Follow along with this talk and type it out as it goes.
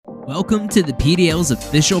Welcome to the PDL's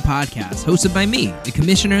official podcast, hosted by me, the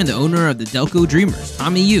commissioner and the owner of the Delco Dreamers,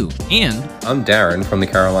 Tommy Yu, and I'm Darren from the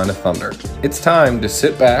Carolina Thunder. It's time to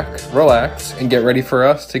sit back, relax, and get ready for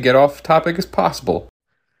us to get off topic as possible.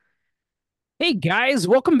 Hey guys,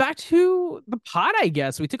 welcome back to the pod, I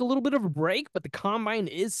guess. We took a little bit of a break, but the combine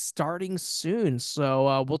is starting soon.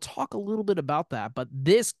 So we'll talk a little bit about that. But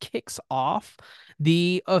this kicks off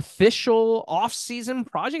the official off-season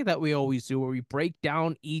project that we always do, where we break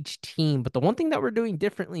down each team. But the one thing that we're doing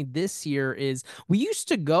differently this year is we used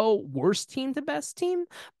to go worst team to best team,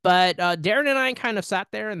 but Darren and I kind of sat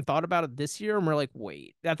there and thought about it this year, and we're like,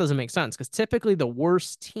 wait, that doesn't make sense, because typically the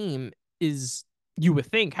worst team is, you would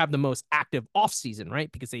think, have the most active offseason,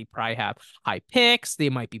 right? Because they probably have high picks, they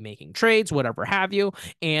might be making trades, whatever have you.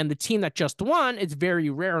 And the team that just won, it's very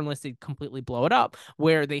rare unless they completely blow it up,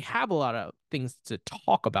 where they have a lot of things to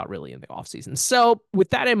talk about really in the offseason. So with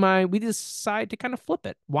that in mind, we decide to kind of flip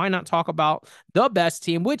it. Why not talk about the best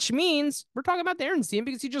team, which means we're talking about Darren's team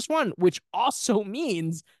because he just won, which also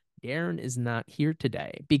means Darren is not here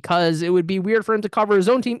today because it would be weird for him to cover his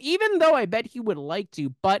own team, even though I bet he would like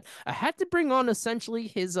to. But I had to bring on essentially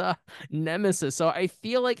his nemesis. So I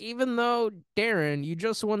feel like even though Darren, you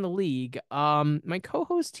just won the league, my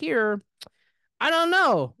co-host here, I don't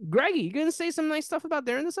know. Greggy, you gonna say some nice stuff about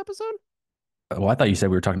Darren this episode? Well, I thought you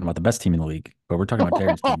said we were talking about the best team in the league, but we're talking about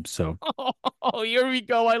Darren's team. So Oh, here we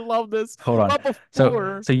go. I love this. hold on. But So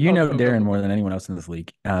before, so you oh, know go, go, Darren go. more than anyone else in this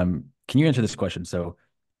league. Can you answer this question? So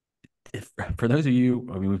if for those of you,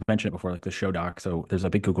 I mean, we've mentioned it before, like the show doc. So there's a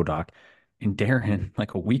big Google Doc, and Darren,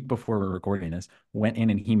 like a week before we're recording this, went in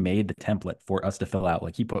and he made the template for us to fill out.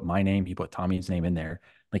 Like he put my name, he put Tommy's name in there.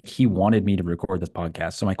 Like he wanted me to record this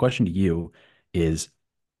podcast. So my question to you is,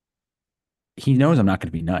 he knows I'm not going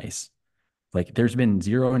to be nice. Like there's been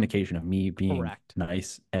zero indication of me being Correct.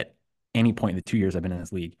 nice at any point in the 2 years I've been in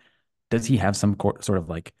this league. Does he have some sort of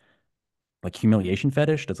like humiliation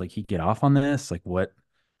fetish? Does like he get off on this? Like what?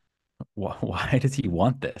 Why does he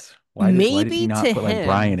want this? Why did he Maybe not to put like him.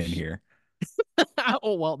 Brian in here?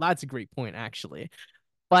 Oh, well, that's a great point, actually.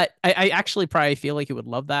 But I actually probably feel like he would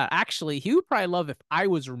love that. Actually, he would probably love if I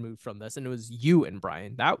was removed from this and it was you and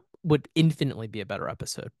Brian. That would infinitely be a better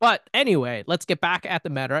episode. But anyway, let's get back at the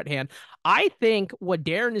matter at hand. I think what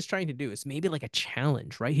Darren is trying to do is maybe like a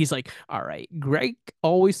challenge, right? He's like, all right, Greg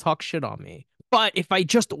always talks shit on me. But if I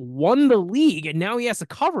just won the league and now he has to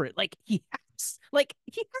cover it, he has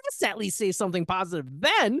to at least say something positive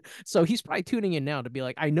then. So he's probably tuning in now to be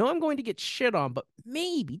like, I know I'm going to get shit on, but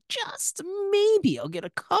maybe, just maybe, I'll get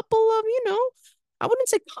a couple of, I wouldn't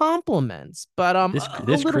say compliments, but This a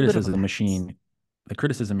this little bit of criticism machine, the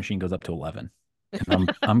criticism machine goes up to 11,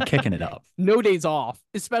 and I'm kicking it up. no days off,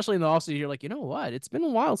 especially in the offseason. You're like, you know what? It's been a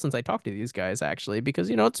while since I talked to these guys, actually, because,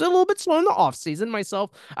 it's a little bit slow in the offseason.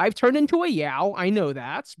 Myself, I've turned into a yow. I know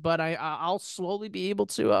that, but I'll slowly be able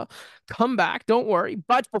to come back. Don't worry.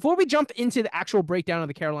 But before we jump into the actual breakdown of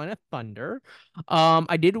the Carolina Thunder,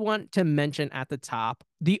 I did want to mention at the top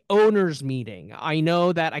the owners meeting. I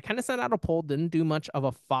know that I kind of sent out a poll, didn't do much of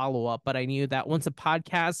a follow up, but I knew that once the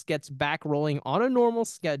podcast gets back rolling on a normal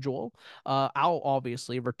schedule, I'll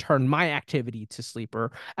obviously return my activity to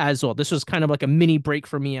Sleeper as well. This was kind of like a mini break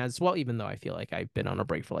for me as well, even though I feel like I've been on a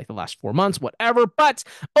break for like the last 4 months, whatever. But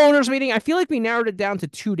owners meeting, I feel like we narrowed it down to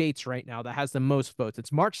 2 dates right now that has the most votes.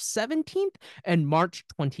 It's March 17th and March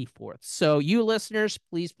 24th. So you listeners,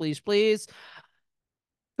 please, please, please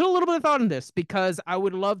put a little bit of thought in this, because I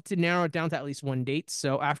would love to narrow it down to at least one date.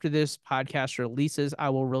 So after this podcast releases, I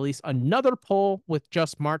will release another poll with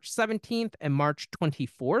just March 17th and March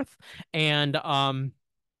 24th. And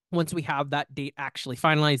once we have that date actually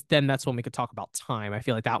finalized, then that's when we could talk about time. I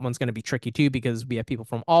feel like that one's going to be tricky too, because we have people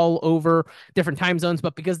from all over different time zones,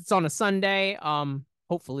 but because it's on a Sunday,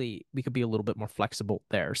 hopefully we could be a little bit more flexible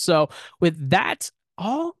there. So with that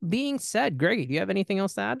all being said, Greg, do you have anything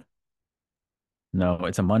else to add? No,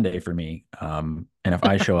 it's a Monday for me. And if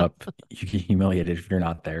I show up, you get humiliated if you're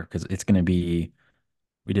not there, because it's going to be.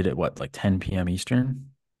 We did it what, like 10 p.m. Eastern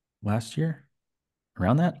last year,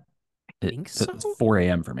 around that. Think so. It's 4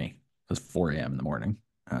 a.m. for me. It was 4 a.m. in the morning.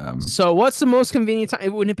 So what's the most convenient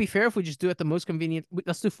time? Wouldn't it be fair if we just do it the most convenient?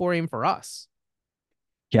 Let's do 4 a.m. for us.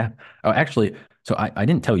 Yeah. Oh, actually, so I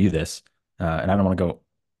didn't tell you this, and I don't want to go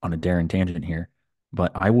on a Darren tangent here,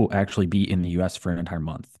 but I will actually be in the U.S. for an entire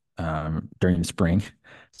month during the spring.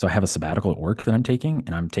 So I have a sabbatical at work that I'm taking,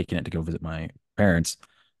 and I'm taking it to go visit my parents.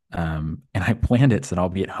 And I planned it so that I'll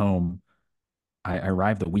be at home. I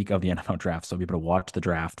arrive the week of the NFL draft, so I'll be able to watch the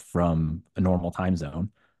draft from a normal time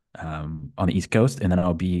zone on the East Coast, and then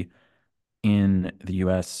I'll be in the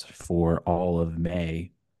U.S. for all of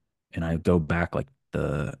May, and I go back like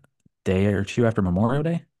the day or two after Memorial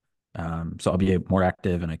Day. So I'll be more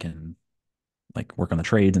active and I can like work on the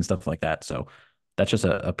trades and stuff like that. So that's just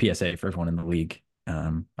a PSA for everyone in the league.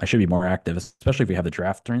 I should be more active, especially if we have the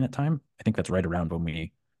draft during that time. I think that's right around when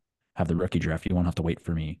we have the rookie draft. You won't have to wait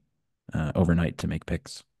for me overnight to make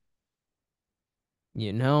picks.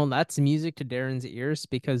 That's music to Darren's ears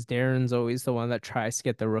because Darren's always the one that tries to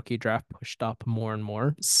get the rookie draft pushed up more and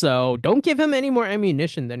more. So don't give him any more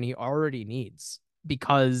ammunition than he already needs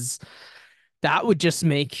because that would just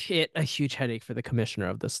make it a huge headache for the commissioner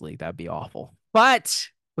of this league. That'd be awful. But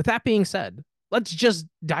with that being said, let's just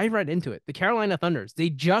dive right into it. The Carolina Thunders, they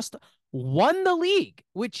just won the league,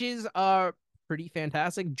 which is pretty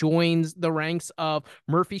fantastic. Joins the ranks of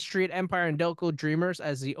Murphy Street Empire and Delco Dreamers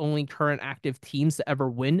as the only current active teams to ever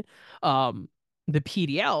win the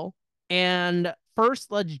PDL. And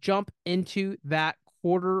first, let's jump into that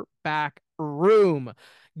quarterback room.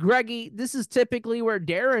 Greggy, this is typically where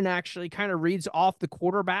Darren actually kind of reads off the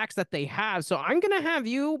quarterbacks that they have. So I'm going to have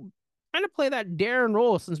you kind of play that Darren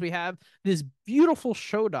role since we have this beautiful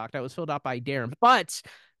show doc that was filled out by Darren. But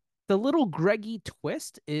the little Greggy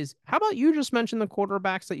twist is how about you just mention the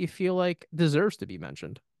quarterbacks that you feel like deserves to be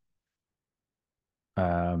mentioned?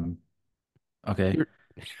 Um, okay. You're...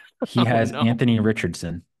 He Oh, has no. Anthony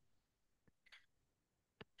Richardson.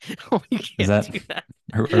 Oh, you Is can't that, do that.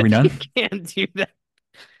 are we You done? can't do that.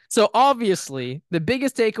 So obviously, the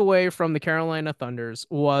biggest takeaway from the Carolina Thunders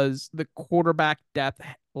was the quarterback depth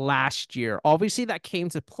last year. Obviously, that came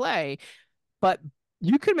to play, but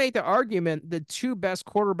you could make the argument the two best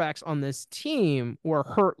quarterbacks on this team were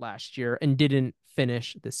hurt last year and didn't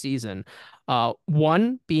finish the season.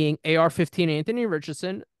 One being AR-15 Anthony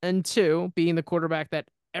Richardson, and two being the quarterback that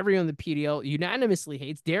everyone in the PDL unanimously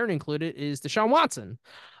hates, Darren included, is Deshaun Watson.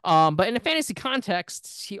 But in a fantasy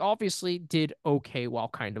context, he obviously did okay while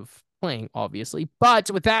kind of playing, obviously. But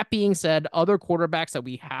with that being said, other quarterbacks that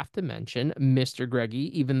we have to mention, Mr.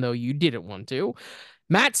 Greggy, even though you didn't want to,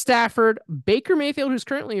 Matt Stafford, Baker Mayfield, who's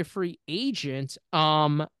currently a free agent.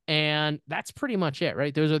 And that's pretty much it,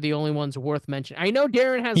 right? Those are the only ones worth mentioning. I know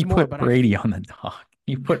Darren has He more, put but Brady on the dock.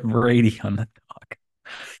 He put Brady on the dock.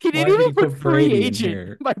 he didn't Why did even he put put free Brady in agent.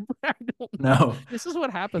 here? I don't know. No, This is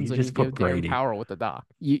what he happens when you just put give Darren Brady. power with the doc.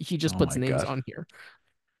 He just Oh puts my names God. on here.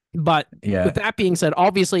 But with Yeah. that being said,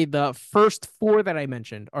 obviously the first four that I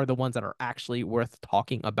mentioned are the ones that are actually worth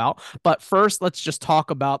talking about. But first, let's just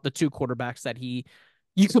talk about the two quarterbacks that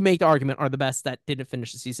you could make the argument are the best that didn't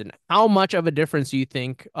finish the season. How much of a difference do you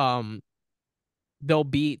think there'll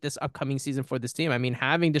be this upcoming season for this team? I mean,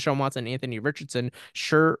 having Deshaun Watson and Anthony Richardson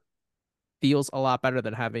sure feels a lot better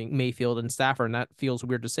than having Mayfield and Stafford, and that feels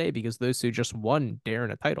weird to say because those two just won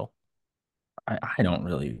Darren a title. I don't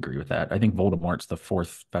really agree with that. I think Voldemort's the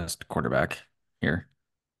fourth best quarterback here.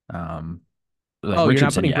 Um, like Oh, you're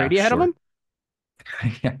not Richardson, putting yeah, Brady ahead of sure. him?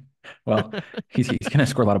 Yeah. Well, he's gonna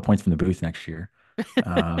score a lot of points from the booth next year.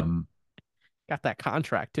 Um, Got that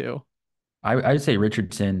contract too. I'd say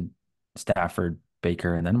Richardson, Stafford,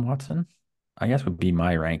 Baker, and then Watson, I guess would be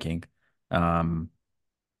my ranking. Um,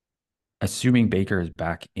 assuming Baker is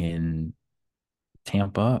back in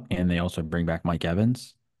Tampa and they also bring back Mike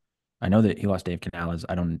Evans. I know that he lost Dave Canales.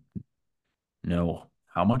 I don't know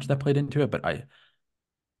how much that played into it, but I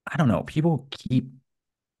don't know. People keep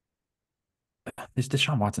this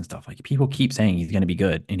Deshaun Watson stuff. Like people keep saying he's going to be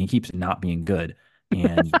good, and he keeps not being good.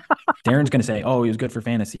 And Darren's going to say, "Oh, he was good for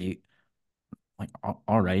fantasy." Like,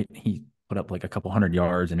 all right, he put up like a couple hundred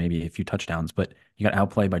yards and maybe a few touchdowns, but he got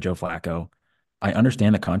outplayed by Joe Flacco. I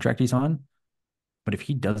understand the contract he's on, but if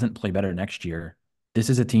he doesn't play better next year, this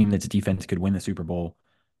is a team that's defense could win the Super Bowl.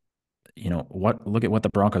 You know what? Look at what the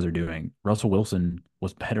Broncos are doing. Russell Wilson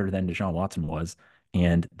was better than Deshaun Watson was,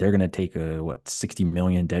 and they're going to take a what 60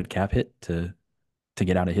 million dead cap hit to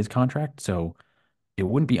get out of his contract. So it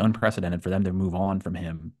wouldn't be unprecedented for them to move on from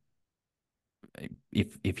him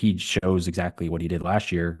if he shows exactly what he did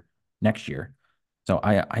last year next year. So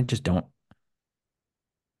I just don't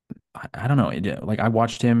I don't know. Like I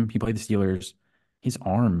watched him. He played the Steelers. His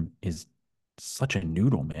arm is such a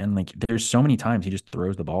noodle, man. Like there's so many times he just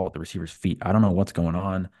throws the ball at the receiver's feet. I don't know what's going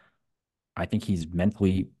on. I think he's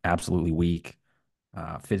mentally absolutely weak.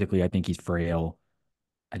 Physically, I think he's frail.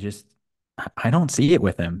 I just I don't see it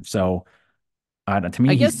with him. So to I me,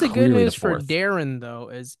 he's guess the good clearly the news for fourth. Darren, though,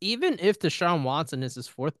 is even if Deshaun Watson is his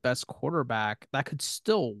fourth best quarterback, that could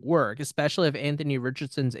still work, especially if Anthony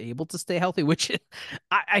Richardson's able to stay healthy, which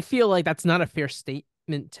I feel like that's not a fair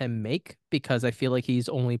statement to make because I feel like he's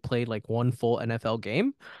only played like one full NFL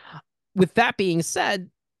game. With that being said,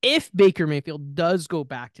 if Baker Mayfield does go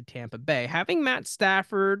back to Tampa Bay, having Matt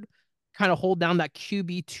Stafford kind of hold down that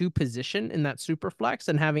QB2 position in that super flex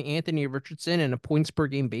and having Anthony Richardson in a points per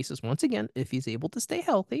game basis once again, if he's able to stay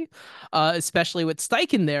healthy, especially with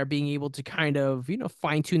Steichen there being able to kind of,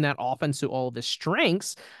 fine tune that offense to all of his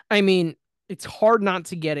strengths. I mean, it's hard not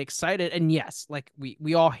to get excited. And yes, like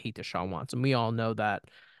we all hate Deshaun Watson. We all know that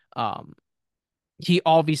um, he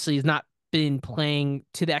obviously has not been playing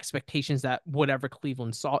to the expectations that whatever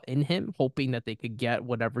Cleveland saw in him, hoping that they could get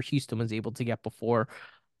whatever Houston was able to get before,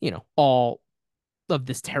 all of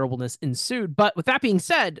this terribleness ensued. But with that being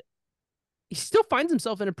said, he still finds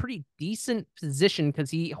himself in a pretty decent position because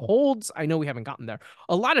he holds, I know we haven't gotten there,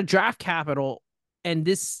 a lot of draft capital, and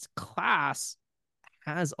this class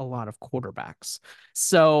has a lot of quarterbacks.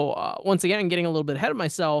 So once again, getting a little bit ahead of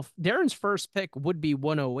myself, Darren's first pick would be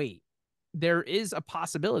 108. There is a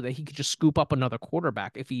possibility that he could just scoop up another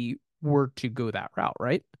quarterback if he were to go that route,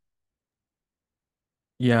 right?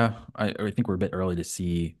 Yeah, I think we're a bit early to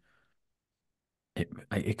see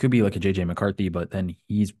it. Could be like a JJ McCarthy, but then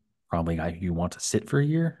he's probably a guy who you want to sit for a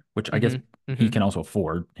year, which I guess Mm-hmm. he Mm-hmm. can also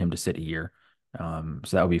afford him to sit a year. So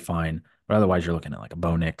that would be fine. But otherwise, you're looking at like a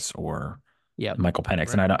Bo Nix or Yep. Michael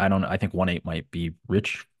Penix, and Right. I think 1.8 might be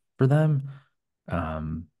rich for them.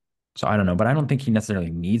 Um, so I don't know, but I don't think he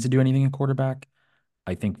necessarily needs to do anything in quarterback.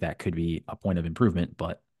 I think that could be a point of improvement,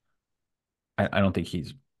 but I don't think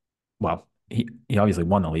he's well, he obviously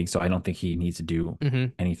won the league, so I don't think he needs to do Mm-hmm.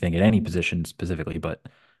 anything at any position specifically. But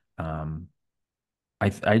um,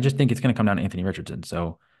 I just think it's going to come down to Anthony Richardson.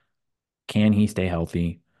 So can he stay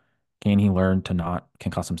healthy? Can he learn to not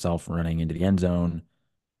concuss himself running into the end zone?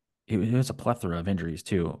 It was a plethora of injuries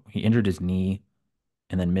too. He injured his knee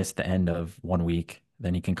and then missed the end of 1 week.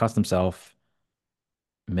 Then he concussed himself,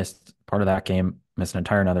 missed part of that game, missed an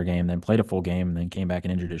entire another game, then played a full game, and then came back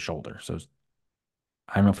and injured his shoulder. So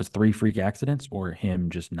I don't know if it's three freak accidents or him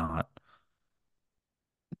just not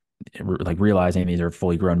like realizing these are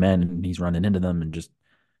fully grown men and he's running into them and just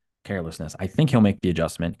carelessness. I think he'll make the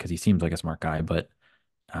adjustment because he seems like a smart guy, but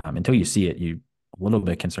until you see it, you a little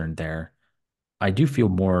bit concerned there. I do feel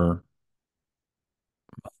more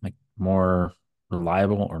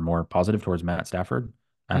reliable or more positive towards Matt Stafford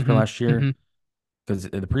after Mm-hmm. last Mm-hmm. year because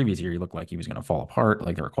the previous year he looked like he was going to fall apart.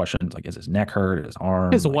 Like there were questions like, is his neck hurt? His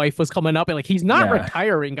arm? His Like, wife was coming up and like he's not yeah,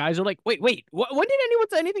 retiring. Guys are like, wait, when did anyone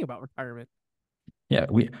say anything about retirement? yeah,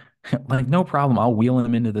 we like no problem. I'll wheel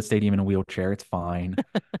him into the stadium in a wheelchair. It's fine.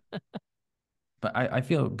 But I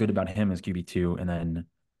feel good about him as QB2. And then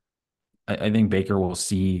I think Baker will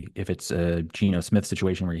see if it's a Geno Smith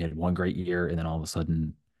situation where he had one great year and then all of a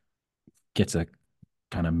sudden gets a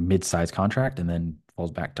kind of mid-sized contract and then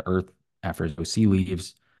falls back to earth after his OC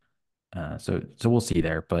leaves. So we'll see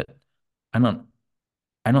there. But I don't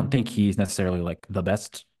I don't think he's necessarily like the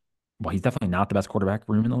best. Well, he's definitely not the best quarterback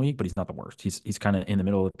room in the league, but he's not the worst. He's kind of in the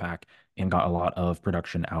middle of the pack and got a lot of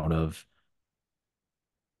production out of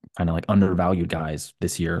kind of like undervalued guys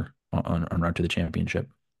this year on road to the championship.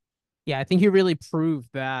 Yeah, I think he really proved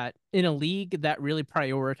that in a league that really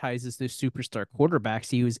prioritizes those superstar quarterbacks,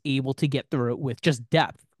 he was able to get through it with just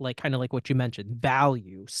depth, like kind of like what you mentioned,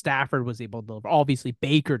 value. Stafford was able to deliver. Obviously,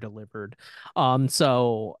 Baker delivered.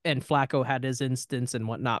 So and Flacco had his instance and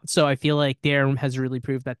whatnot. So I feel like Darren has really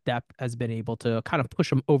proved that depth has been able to kind of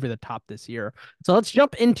push him over the top this year. So let's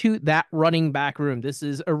jump into that running back room. This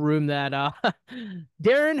is a room that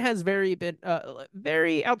Darren has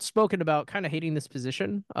very outspoken about kind of hating this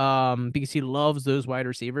position because he loves those wide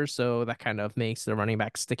receivers, so that kind of makes the running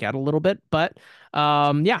back stick out a little bit. But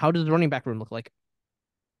yeah, how does the running back room look like?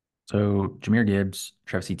 So Jameer Gibbs,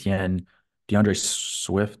 Travis Etienne, DeAndre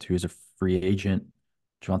Swift, who's a free agent,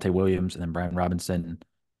 Javante Williams, and then Brian Robinson.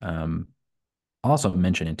 Um, I'll also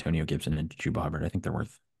mention Antonio Gibson and Chuba Hubbard. I think they're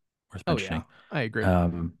worth Oh yeah, mentioning. I agree.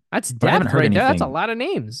 Um, That's but I haven't depth heard right there. That's a anything. lot of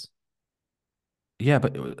names. Yeah,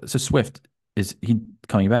 but so Swift, is he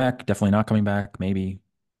coming back? Definitely not coming back. Maybe.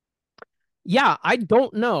 Yeah, I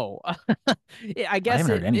don't know. I I guess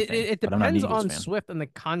haven't heard it anything, it but I'm not an depends Eagles on fan. Swift and the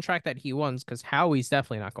contract that he wants because Howie's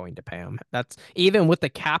definitely not going to pay him. That's even with the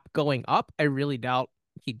cap going up. I really doubt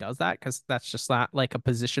he does that because that's just not like a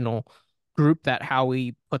positional group that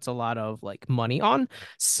Howie puts a lot of like money on.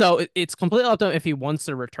 So it's completely up to him if he wants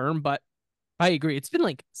to return. But I agree, it's been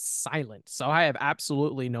like silent. So I have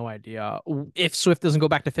absolutely no idea if Swift doesn't go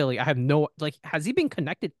back to Philly. I have no like. Has he been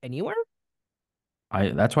connected anywhere? I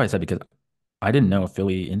That's why I said because I didn't know if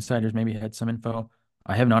Philly insiders maybe had some info.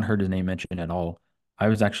 I have not heard his name mentioned at all. I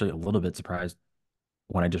was actually a little bit surprised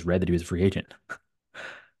when I just read that he was a free agent.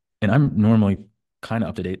 And I'm normally kind of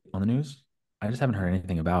up to date on the news. I just haven't heard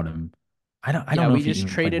anything about him. I Yeah, don't know we if he just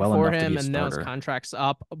even played traded well for enough to be him a and now his starter. contract's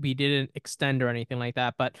up. We didn't extend or anything like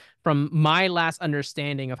that. But from my last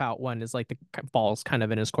understanding of how it went is like the ball's kind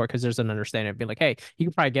of in his court because there's an understanding of being like, hey, he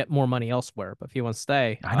could probably get more money elsewhere, but if he wants to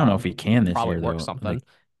stay, I don't know if he we can could this probably year work though. something. Like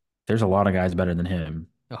there's a lot of guys better than him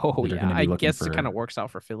Oh that are yeah, going to be I looking guess it kind of for. works out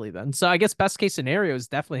for Philly then. So I guess best case scenario is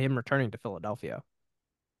definitely him returning to Philadelphia.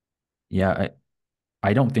 Yeah,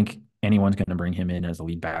 I don't think anyone's going to bring him in as a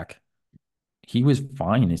lead back. He was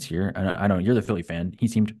fine this year. I know you're the Philly fan. He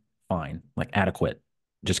seemed fine, like adequate,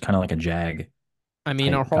 just kind of like a Jag I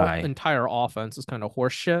mean, our type whole guy. entire offense is kind of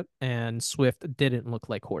horseshit, and Swift didn't look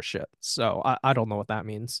like horseshit. So I don't know what that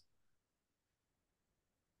means.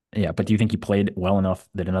 Yeah, but do you think he played well enough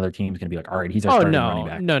that another team's going to be like, all right, he's our Oh starting running no,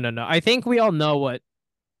 back? no, no, no. I think we all know what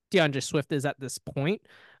DeAndre Swift is at this point.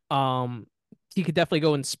 Um, he could definitely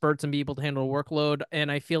go in spurts and be able to handle a workload.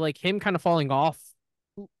 And I feel like him kind of falling off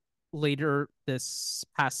later this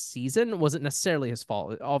past season wasn't necessarily his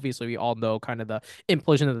fault. Obviously, we all know kind of the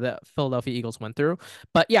implosion that the Philadelphia Eagles went through.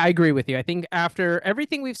 But yeah, I agree with you. I think after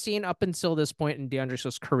everything we've seen up until this point in DeAndre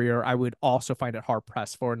Swift's career, I would also find it hard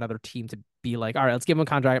pressed for another team to be like, all right, let's give him a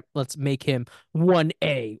contract. Let's make him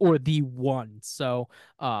 1A or the one. So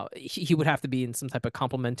he would have to be in some type of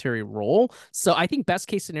complementary role. So I think best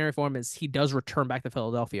case scenario for him is he does return back to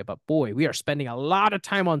Philadelphia. But boy, we are spending a lot of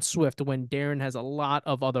time on Swift when Darren has a lot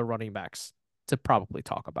of other running backs to probably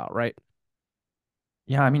talk about, right?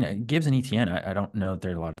 Yeah, I mean, Gibbs and ETN, I don't know that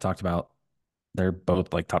there's a lot talked about. They're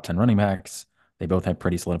both like top 10 running backs. They both have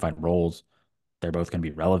pretty solidified roles. They're both going to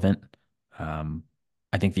be relevant. Um,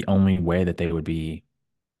 I think the only way that they would be,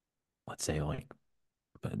 let's say, like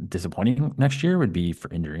disappointing next year would be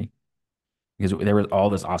for injury. Because there was all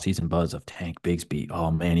this offseason buzz of Tank Bigsby.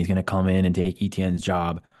 Oh man, he's going to come in and take ETN's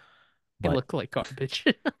job, They but look like garbage.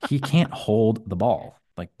 he can't hold the ball.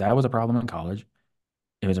 Like that was a problem in college.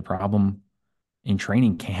 It was a problem in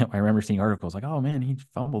training camp. I remember seeing articles like, "Oh man, he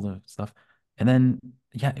fumbled and stuff," and then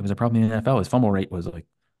yeah, it was a problem in the NFL. His fumble rate was like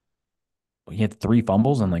he had 3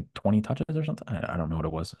 fumbles and like 20 touches or something. I don't know what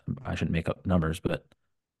it was. I shouldn't make up numbers, but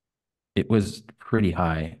it was pretty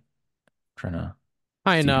high. I'm trying to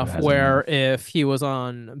High see who enough has him where now. if he was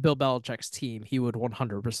on Bill Belichick's team, he would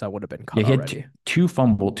 100% would have been Yeah, cut he had already. two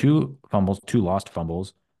fumbles, 2 lost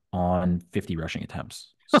fumbles on 50 rushing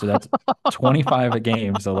attempts. So that's 25 a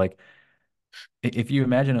game. So like if you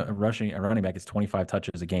imagine a running back is 25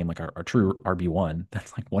 touches a game, like our true RB1,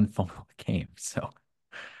 that's like 1 fumble a game. So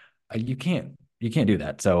you can't do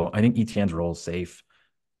that. So I think ETN's role is safe.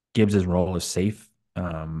 Gibbs's role is safe,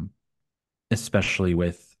 especially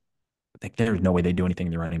with like there's no way they do anything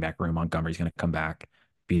in the running back room. Montgomery's going to come back,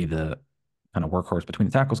 be the kind of workhorse between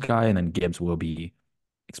the tackles guy, and then Gibbs will be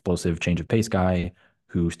explosive change of pace guy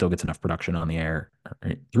who still gets enough production on the air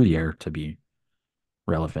through the air to be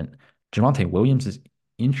relevant. Javonte Williams is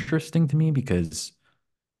interesting to me because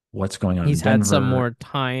what's going on in He's had some Denver? more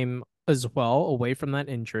time as well away from that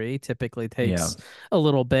injury. Typically Yeah, takes a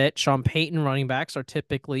little bit. Sean Payton running backs are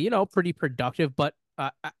typically, pretty productive, but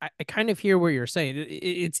I kind of hear where you're saying.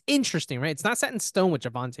 It's interesting, right? It's not set in stone with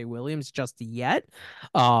Javonte Williams just yet.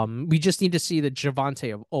 We just need to see the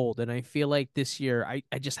Javonte of old, and I feel like this year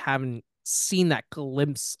I just haven't seen that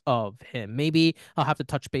glimpse of him. Maybe I'll have to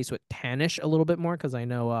touch base with Tanish a little bit more because I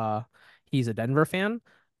know he's a Denver fan.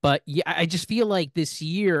 But yeah, I just feel like this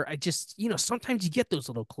year, I just, sometimes you get those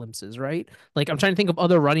little glimpses, right? Like I'm trying to think of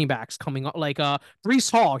other running backs coming up, like Brees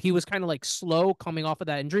Hall. He was kind of like slow coming off of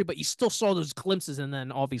that injury, but you still saw those glimpses. And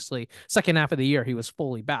then obviously, second half of the year, he was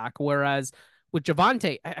fully back. Whereas with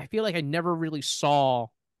Javante, I feel like I never really saw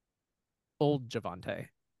old Javante.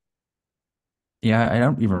 yeah, I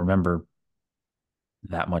don't even remember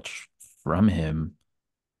that much from him.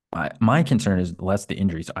 My concern is less the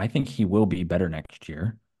injuries. I think he will be better next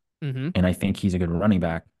year, Mm-hmm. and I think he's a good running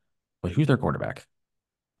back. But who's their quarterback?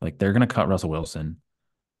 Like they're going to cut Russell Wilson.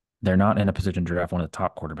 They're not in a position to draft one of the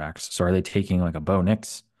top quarterbacks. So are they taking like a Bo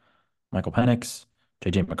Nix, Michael Penix,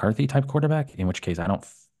 JJ McCarthy type quarterback? In which case, I don't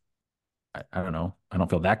know. I don't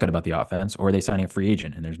feel that good about the offense. Or are they signing a free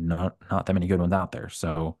agent and there's not that many good ones out there.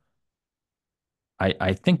 So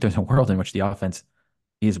I think there's a world in which the offense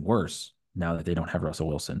is worse now that they don't have Russell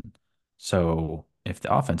Wilson. So if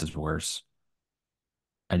the offense is worse,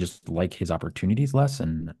 I just like his opportunities less.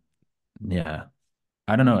 And yeah,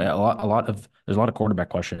 I don't know. There's a lot of quarterback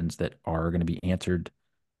questions that are going to be answered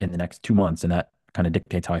in the next 2 months, and that kind of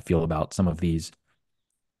dictates how I feel about some of these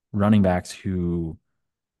running backs who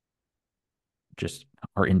just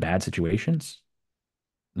are in bad situations.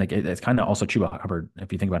 Like it's kind of also Chuba Hubbard.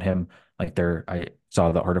 If you think about him, like I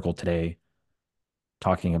saw the article today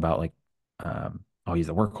talking about like, oh, he's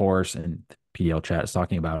the workhorse, and PDL chat is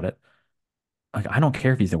talking about it. Like I don't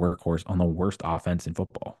care if he's the workhorse on the worst offense in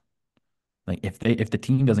football. Like if the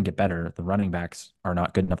team doesn't get better, the running backs are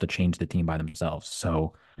not good enough to change the team by themselves.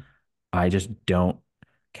 So I just don't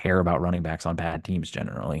care about running backs on bad teams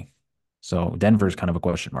generally. So Denver's kind of a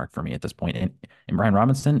question mark for me at this point. And Brian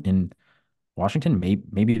Robinson in Washington may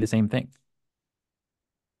be the same thing.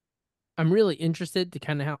 I'm really interested to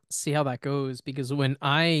kind of see how that goes because when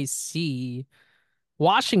I see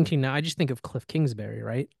Washington now, I just think of Cliff Kingsbury,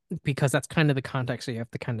 right? Because that's kind of the context that you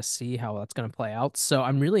have to kind of see how that's going to play out. So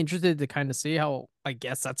I'm really interested to kind of see how I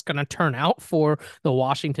guess that's going to turn out for the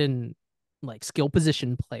Washington like skill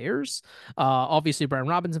position players. Obviously Brian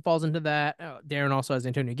Robinson falls into that. Darren also has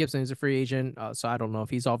Antonio Gibson as a free agent, so I don't know if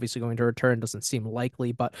he's obviously going to return. Doesn't seem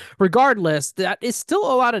likely, but regardless, that is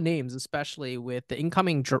still a lot of names, especially with the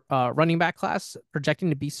incoming running back class projecting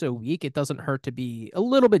to be so weak. It doesn't hurt to be a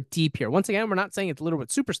little bit deep here. Once again, we're not saying it's a little bit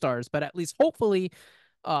superstars, but at least hopefully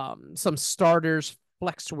some starters,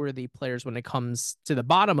 flex-worthy players when it comes to the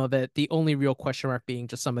bottom of it. The only real question mark being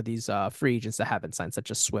just some of these free agents that haven't signed, such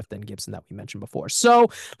as Swift and Gibson that we mentioned before. So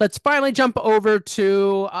let's finally jump over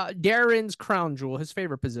to Darren's crown jewel, his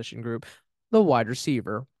favorite position group, the wide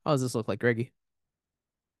receiver. How does this look like, Greggy?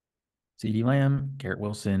 CeeDee Lamb, Garrett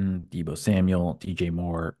Wilson, Debo Samuel, DJ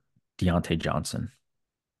Moore, Deontay Johnson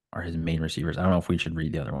are his main receivers. I don't know if we should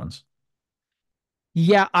read the other ones.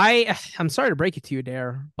 Yeah, I'm sorry to break it to you,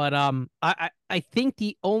 Dare, but I think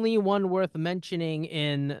the only one worth mentioning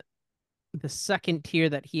in the second tier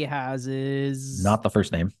that he has is Not the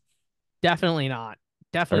first name. definitely not.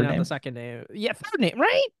 Definitely Third not the name? second name. Yeah, third name,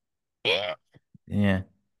 right? Eh. Yeah.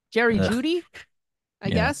 Jerry Ugh. Judy, I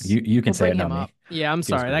Yeah. guess. You can We'll say bring it, not him up. me. Yeah, I'm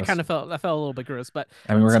Feels sorry. That kind gross. of felt a little bit gross, but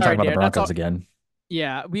I mean, we're gonna talk sorry, about the Dare. That's all. Broncos again.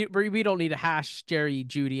 Yeah, we don't need to hash Jerry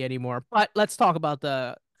Judy anymore. But let's talk about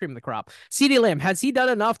the cream of the crop. CeeDee Lamb, has he done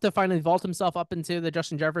enough to finally vault himself up into the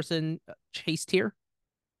Justin Jefferson chase tier?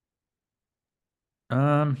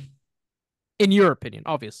 Um, In your opinion,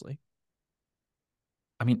 obviously.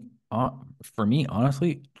 I mean, for me,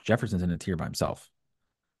 honestly, Jefferson's in a tier by himself.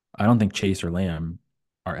 I don't think Chase or Lamb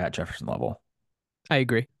are at Jefferson level. I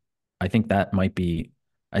agree. I think that might be.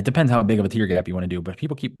 It depends how big of a tier gap you want to do, but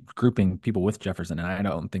people keep grouping people with Jefferson, and I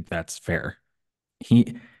don't think that's fair.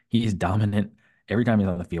 He he's dominant every time he's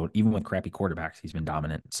on the field, even with crappy quarterbacks. He's been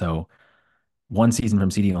dominant. So one season from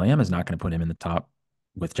CeeDee Lamb is not going to put him in the top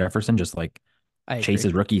with Jefferson. Just like I agree.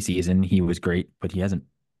 Chase's rookie season, he was great, but he hasn't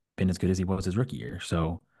been as good as he was his rookie year.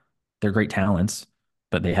 So they're great talents,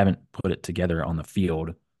 but they haven't put it together on the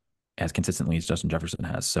field as consistently as Justin Jefferson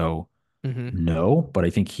has. So Hmm. no, but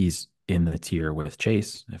I think he's in the tier with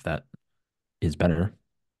Chase, if that is better.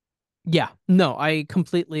 Yeah, no, I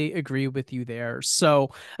completely agree with you there.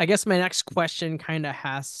 So I guess my next question kind of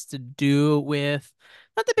has to do with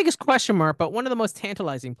not the biggest question mark, but one of the most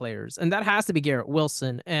tantalizing players, and that has to be Garrett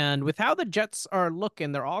Wilson. And with how the Jets are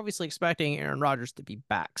looking, they're obviously expecting Aaron Rodgers to be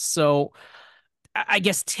back. So I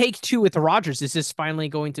guess take two with Rodgers. Is this finally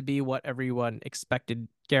going to be what everyone expected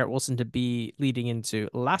Garrett Wilson to be leading into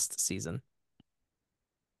last season?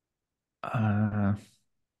 Uh,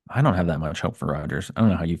 I don't have that much hope for Rodgers. I don't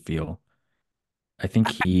know how you feel. I think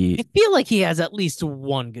I he feel like he has at least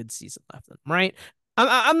one good season left in him, right?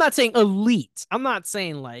 I'm not saying elite. I'm not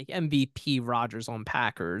saying like MVP Rodgers on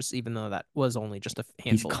Packers, even though that was only just a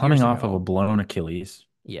he's handful of coming years off of a ago. blown Achilles.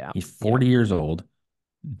 Yeah, He's yeah. 40 years old.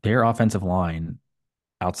 Their offensive line,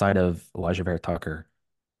 outside of Elijah Vera Tucker,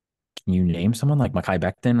 can you name someone like Mekhi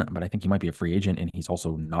Becton? But I think he might be a free agent, and he's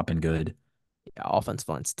also not been good. Yeah, offensive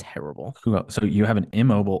line's terrible. Who else? So you have an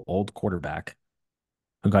immobile old quarterback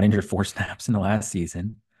who got injured 4 snaps in the last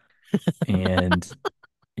season, and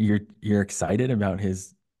you're excited about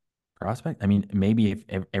his prospect. I mean, maybe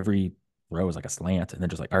if every throw is like a slant, and then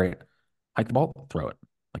just like, all right, hike the ball, throw it,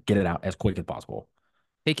 like get it out as quick as possible.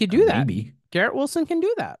 They could do that. Maybe, Garrett Wilson can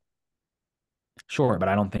do that. sure, but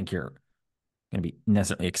I don't think you're going to be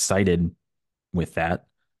necessarily excited with that.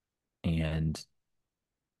 And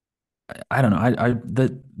I don't know.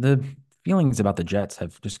 The feelings about the Jets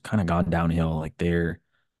have just kind of gone downhill. Like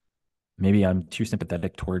maybe I'm too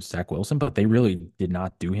sympathetic towards Zach Wilson, but they really did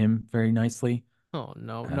not do him very nicely. Oh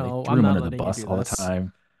no, They no, threw I'm him not under the letting you bus do all the this.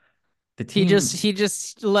 time. The He just team, he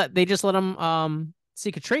just let they just let him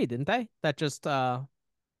seek a trade, didn't they? That just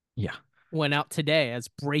yeah, went out today as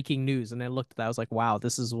breaking news, and I looked at that. I was like, wow,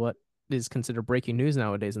 this is what is considered breaking news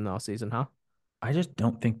nowadays in the off season, huh? I just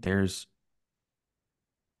don't think there's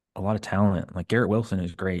a lot of talent. Like Garrett Wilson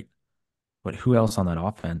is great, but who else on that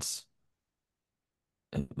offense?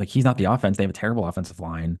 Like he's not the offense. They have a terrible offensive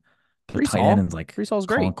line. Their Brees tight end Hall. is like Brees Hall's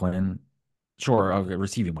great. Conklin. Sure,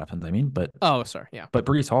 receiving weapons, I mean, Oh, sorry, yeah. but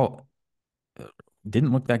Brees Hall,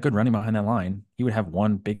 didn't look that good running behind that line. He would have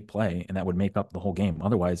one big play and that would make up the whole game.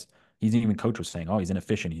 Otherwise, he's even coach was saying, "Oh, he's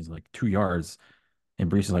inefficient. He's like 2 yards."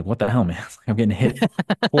 And Brees is like, "What the hell, man? I'm getting hit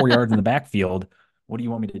 4 yards in the backfield. What do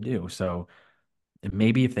you want me to do?" So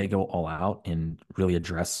maybe if they go all out and really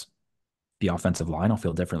address the offensive line, I'll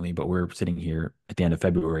feel differently. But we're sitting here at the end of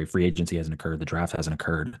February. Free agency hasn't occurred. The draft hasn't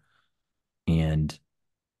occurred, and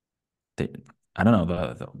they, I don't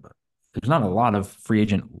know. There's not a lot of free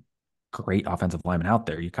agent great offensive linemen out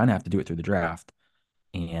there. You kind of have to do it through the draft,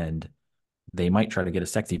 and they might try to get a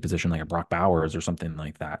sexy position like a Brock Bowers or something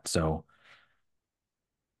like that. So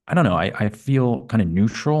I don't know. I feel kind of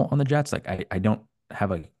neutral on the Jets. Like I don't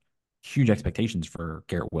have a huge expectations for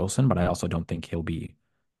Garrett Wilson, but I also don't think he'll be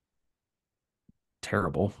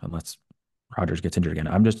terrible unless Rodgers gets injured again.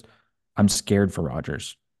 I'm scared for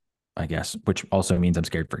Rodgers, I guess, which also means I'm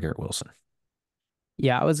scared for Garrett Wilson.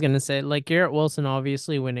 Yeah, I was gonna say like Garrett Wilson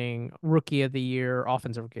obviously winning rookie of the year,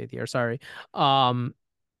 offensive rookie of the year, sorry. Um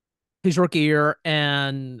his rookie year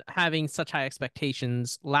and having such high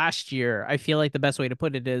expectations last year, I feel like the best way to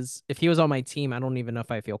put it is if he was on my team, I don't even know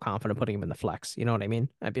if I feel confident putting him in the flex. You know what I mean?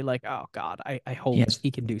 I'd be like, oh God, I He hope has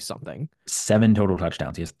he can do something. 7 total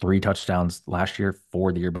touchdowns. He has 3 touchdowns last year,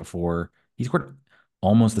 4 the year before. He scored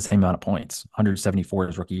almost the same amount of points, 174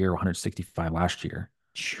 his rookie year, 165 last year.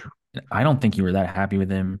 I don't think you were that happy with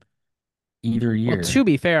him either Well, to year.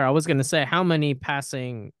 be fair, I was gonna say how many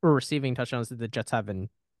passing or receiving touchdowns did the Jets have in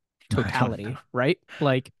I don't know. totality, right?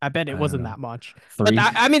 Like, I bet it I don't wasn't know. that much. But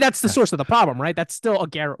Three. I mean, that's the source of the problem, right? That's still a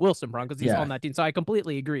Garrett Wilson problem because he's on Yeah. that team. So I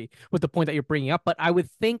completely agree with the point that you're bringing up. But I would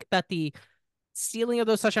think that the ceiling of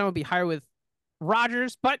those touchdowns would be higher with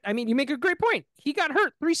Rodgers, but I mean, you make a great point. He got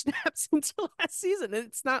hurt 3 snaps until last season.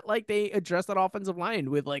 It's not like they addressed that offensive line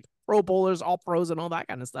with like pro bowlers, all pros, and all that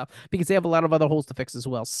kind of stuff because they have a lot of other holes to fix as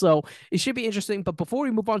well. So it should be interesting. But before we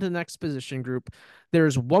move on to the next position group,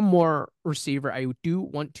 there's one more receiver I do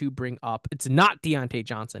want to bring up. It's not Deontay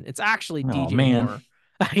Johnson. It's actually Oh DJ man. Moore.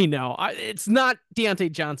 I know it's not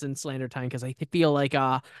Deontay Johnson slander time because I feel like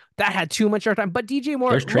that had too much time. But DJ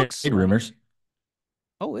Moore There's trade looks like. rumors.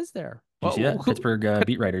 Oh, is there? Do you see Well, that? Pittsburgh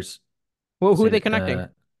beat writers who are say they that connecting?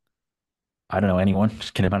 I don't know anyone.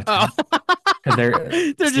 Just kidding about Oh, it because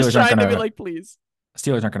they're they're just trying to be like, please.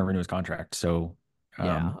 Steelers aren't gonna renew his contract, so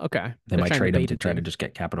Yeah. Okay. they They're might trying to trade him bait to it try to too. just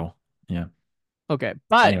get capital. Yeah. Okay.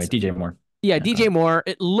 Anyway, But DJ Moore. yeah, Uh, DJ Moore,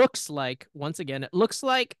 it looks like, once again, it looks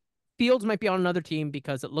like Fields might be on another team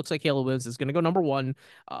because it looks like Caleb Williams is going to go number one,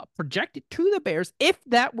 projected to the Bears. If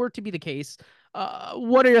that were to be the case,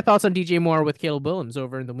 what are your thoughts on DJ Moore with Caleb Williams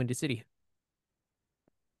over in the Windy City?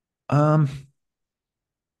 um,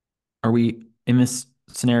 are we in this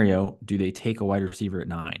scenario? Do they take a wide receiver at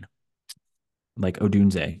 9, like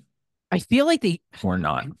Odunze, I feel like they, or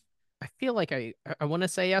not? I, I feel like I want to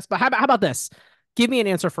say yes, but how about this? Give me an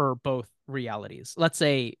answer for both realities. Let's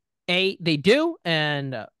say A, they do,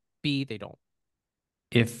 and B, they don't.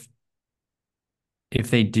 If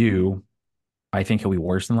they do, I think he'll be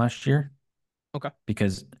worse than last year Okay.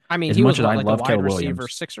 because I mean, as he much was as what, I like a love wide Caleb receiver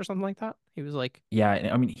Williams, 6 or something like that? He was like, yeah,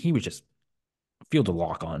 I mean, he was just Field to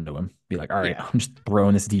lock onto him, be like, all right, yeah. I'm just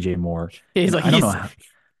throwing this DJ Moore, He's and like, I don't know he's how.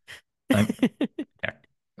 I,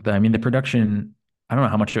 I mean, the production. I don't know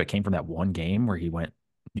how much of it came from that one game where he went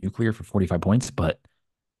nuclear for 45 points, but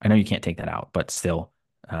I know you can't take that out. But still,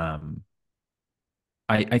 um,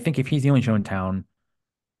 I think if he's the only show in town,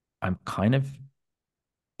 I'm kind of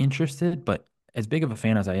interested. But as big of a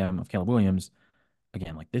fan as I am of Caleb Williams,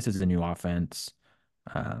 again, like this is a new offense.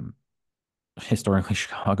 Um, Historically,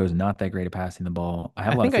 Chicago's not that great at passing the ball. I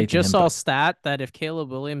have I a lot of think I faith in just him, saw a but stat that if Caleb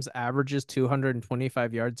Williams averages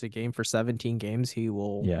 225 yards a game for 17 games, he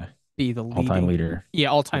will yeah, be the all-time leading, leader yeah,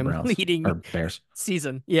 for the all-time Browns or leading Bears.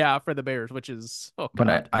 season, yeah, for the Bears, which is, oh But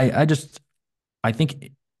God. I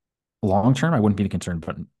think long term, I wouldn't be concerned.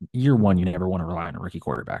 But year one, you never want to rely on a rookie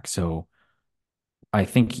quarterback. So I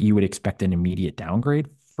think you would expect an immediate downgrade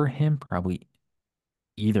for him, probably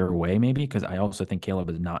either way, maybe, because I also think Caleb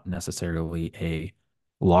is not necessarily a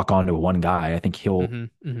lock on to one guy. I think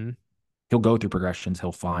Mm-hmm. Mm-hmm. he'll go through progressions.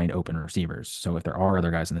 He'll find open receivers. So if there are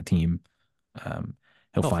other guys on the team, um,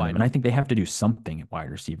 he'll He'll find them. find And I him. think they have to do something at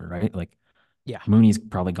wide receiver, right? Like Yeah. Mooney's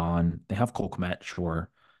probably gone. They have Cole Kmet, sure,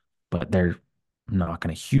 but they're not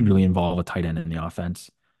going to hugely involve a tight end in the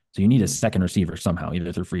offense. So you need a second receiver somehow,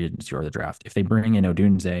 either through free agency or the draft. If they bring in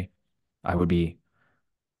Odunze, I would be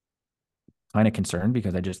kind of concerned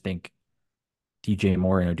because I just think DJ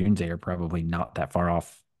Moore and Odunze are probably not that far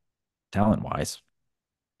off talent wise.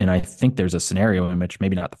 And I think there's a scenario in which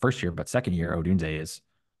maybe not the first year, but second year, Odunze is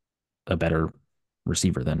a better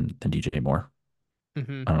receiver than DJ Moore.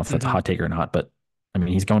 Mm-hmm. I don't know if that's a Mm-hmm. hot take or not, but I mean,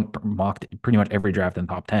 he's going mocked pretty much every draft in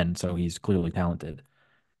the top 10, so he's clearly talented.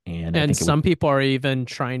 And I And think it would, some people are even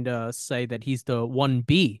trying to say that he's the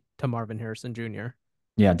 1B to Marvin Harrison Jr.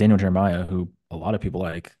 yeah, Daniel Jeremiah, who a lot of people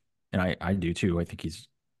like, and I do too. I think he's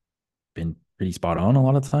been pretty spot on a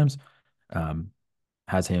lot of the times. Um,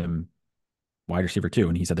 has him wide receiver too,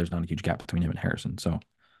 and he said there's not a huge gap between him and Harrison. So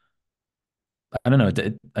I don't know.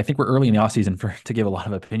 I think we're early in the offseason for to give a lot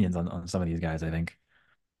of opinions on some of these guys. I think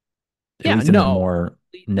at Yeah, least in the no, more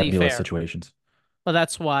completely nebulous fair. situations. Well,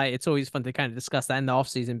 that's why it's always fun to kind of discuss that in the off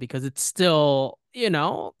season because it's still,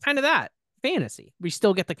 kind of that fantasy. We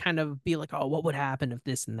still get to kind of be like, oh, what would happen if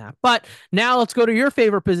this and that? But now let's go to your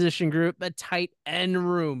favorite position group, the tight end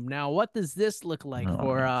room. Now, what does this look like Oh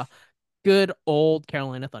for no, good old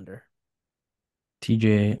Carolina Thunder?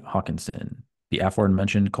 T.J. Hawkinson, the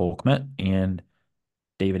aforementioned Cole Kmet, and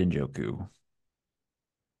David Njoku.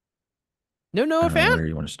 No I Noah don't know Fant? where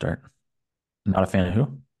you want to start. Not a fan of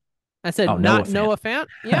who? I said Oh, Noah not Fant. Noah Fant.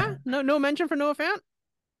 Yeah, no mention for Noah Fant.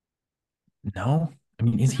 No, I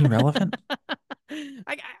mean, is he relevant?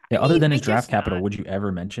 I Yeah, other mean, than I his guess draft capital, not. would you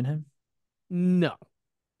ever mention him? No.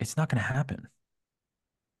 It's not going to happen.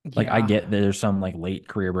 Like, I Yeah. get there's some like late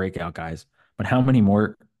career breakout guys, but how many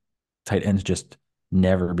more tight ends just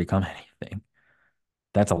never become anything?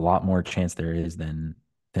 That's a lot more chance there is than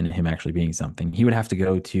him actually being something. He would have to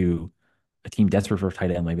go to a team desperate for a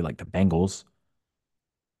tight end, maybe like the Bengals,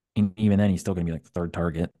 and even then, he's still going to be like the third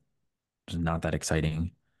target. Which is not that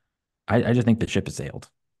exciting. I just think the ship has sailed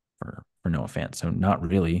for Noah Fant. So not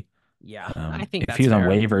really. Yeah, I think If he that's was on fair.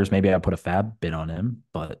 waivers, maybe I'd put a fab bid on him,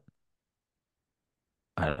 but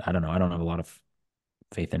I don't know. I don't have a lot of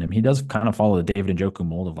faith in him. He does kind of follow the David Njoku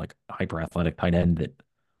mold of like a hyper athletic tight end that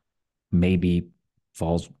maybe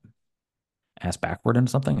falls ass backward in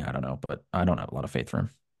something. I don't know, but I don't have a lot of faith for him.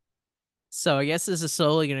 So I guess this is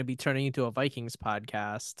slowly going to be turning into a Vikings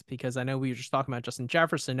podcast because I know we were just talking about Justin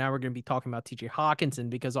Jefferson. Now we're going to be talking about TJ Hawkinson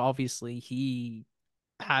because obviously he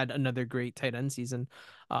had another great tight end season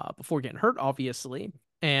before getting hurt, obviously.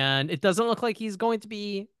 And it doesn't look like he's going to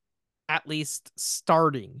be at least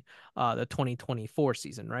starting the 2024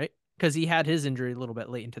 season, right? Because he had his injury a little bit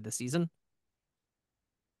late into the season.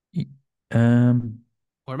 Um,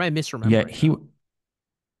 Or am I yeah, misremembering he. that?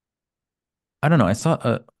 I don't know. I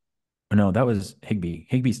saw. No, that was Higby.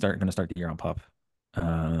 Higby's going to start the year on pup.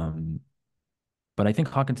 Um, but I think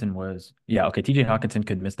Hawkinson was. Yeah, okay. T.J. Hawkinson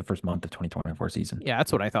could miss the first month of 2024 season. Yeah,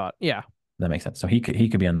 that's what I thought. Yeah. That makes sense. So he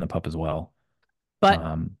could be on the pup as well. But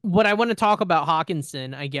Um, what I want to talk about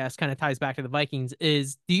Hawkinson, I guess, kind of ties back to the Vikings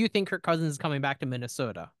is do you think Kirk Cousins is coming back to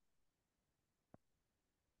Minnesota?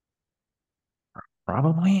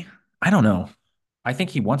 Probably. I don't know. I think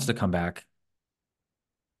he wants to come back,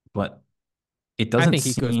 but it I doesn't think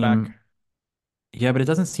he goes back. seem, yeah, but it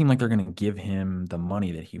doesn't seem like they're going to give him the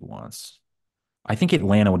money that he wants. I think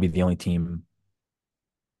Atlanta would be the only team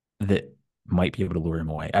that might be able to lure him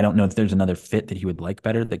away. I don't know if there's another fit that he would like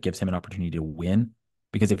better that gives him an opportunity to win.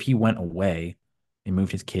 Because if he went away and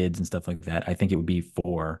moved his kids and stuff like that, I think it would be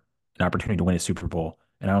for an opportunity to win a Super Bowl.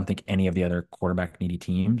 And I don't think any of the other quarterback needy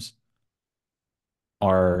teams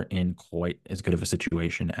are in quite as good of a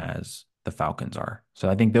situation as the Falcons are. So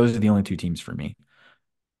I think those are the only two teams for me.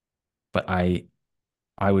 But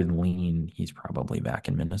I would lean he's probably back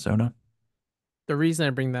in Minnesota. The reason I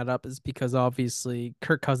bring that up is because obviously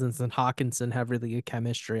Kirk Cousins and Hawkinson have really good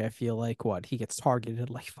chemistry. I feel like what he gets targeted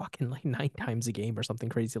like fucking like 9 times a game or something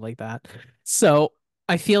crazy like that. So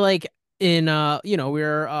I feel like in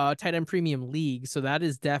we're tight end premium league, so that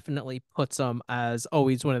is definitely puts him as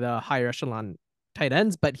always one of the higher echelon tight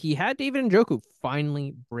ends, but he had David Njoku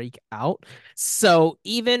finally break out. So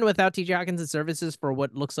even without TJ Hawkinson's services for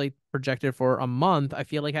what looks like projected for a month, I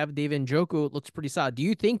feel like having David Njoku looks pretty solid. Do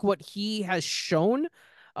you think what he has shown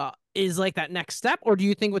is like that next step, or do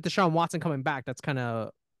you think with Deshaun Watson coming back, that's kind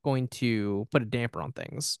of going to put a damper on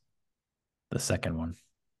things? The second one.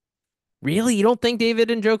 Really, you don't think David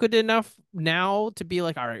Njoku did enough now to be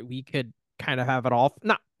like, all right, we could kind of have it all,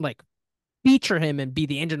 not like feature him and be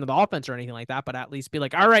the engine of the offense or anything like that, but at least be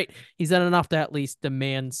like, all right, he's done enough to at least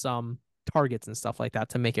demand some targets and stuff like that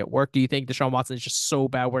to make it work. Do you think Deshaun Watson is just so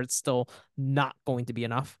bad where it's still not going to be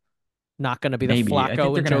enough? Not going to be the Maybe. I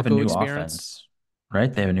think Flacco they're and gonna have a Joko new experience? offense,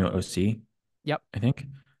 right? They have a new OC, Yep. I think.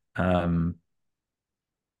 Um,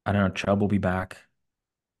 I don't know. Chubb will be back.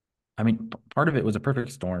 I mean, part of it was a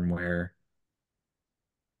perfect storm where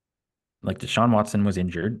like Deshaun Watson was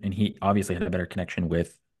injured and he obviously had a better connection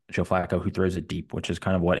with Joe Flacco, who throws it deep, which is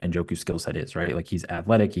kind of what Njoku's skill set is, right? Like he's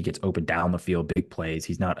athletic, he gets open down the field, big plays.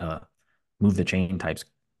 He's not a move the chain type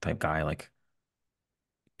guy like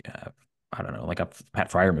I don't know, like a Pat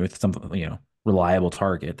Fryermuth, something, reliable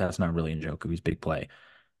target. That's not really Njoku's big play.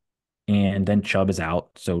 And then Chubb is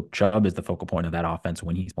out. So Chubb is the focal point of that offense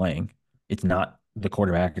when he's playing. It's not the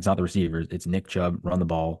quarterback, it's not the receivers, it's Nick Chubb, run the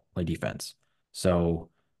ball, play defense. So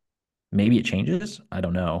maybe it changes. I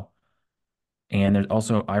don't know. And there's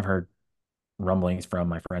also, I've heard rumblings from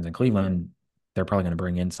my friends in Cleveland. They're probably going to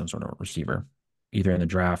bring in some sort of receiver, either in the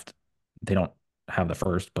draft. They don't have the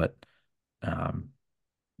first, but um,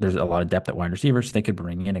 there's a lot of depth at wide receivers. So they could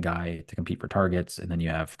bring in a guy to compete for targets. And then you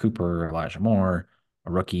have Cooper, Elijah Moore,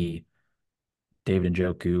 a rookie, David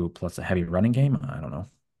Njoku, plus a heavy running game. I don't know.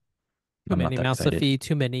 Too I'm not many that mouths to excited. feed,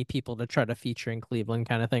 too many people to try to feature in Cleveland,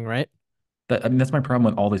 kind of thing, right? I mean, that's my problem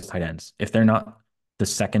with all these tight ends. If they're not the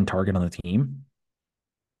second target on the team,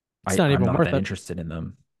 It's not I'm even not worth that it. interested in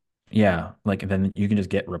them. Yeah, like then you can just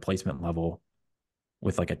get replacement level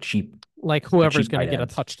with like Like a whoever's cheap going to tight get a end.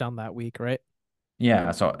 touchdown that week, right?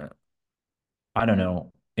 Yeah, so I don't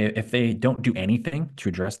know. If they don't do anything to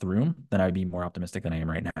address the room, then I'd be more optimistic than I am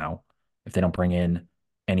right now. If they don't bring in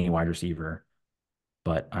any wide receiver,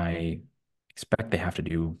 but I expect they have to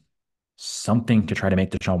do something to try to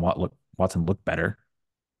make Watson look better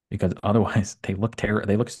because otherwise they look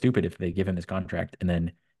stupid if they give him this contract and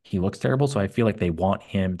then he looks terrible. So I feel like they want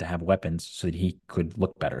him to have weapons so that he could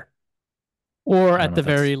look better. Or I don't at know the if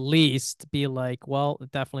very that's least, be like, well,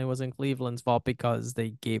 it definitely wasn't Cleveland's fault because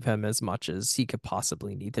they gave him as much as he could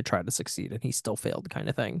possibly need to try to succeed, and he still failed, kind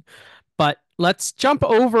of thing. But let's jump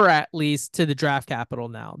over at least to the draft capital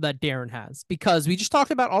now that Darren has, because we just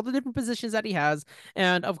talked about all the different positions that he has.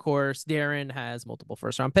 And of course, Darren has multiple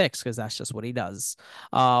first round picks because that's just what he does.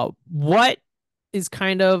 What is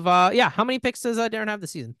kind of, yeah, how many picks does Darren have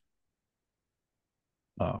this season?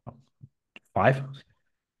 uh, five.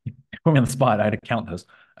 Put me on the spot. I had to count those.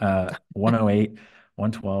 108,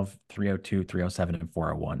 112, 302, 307, and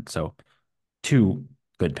 401. So two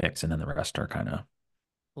good picks, and then the rest are kind of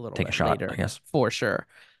A little take a bit shot, I later, guess. for sure.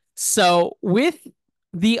 So, with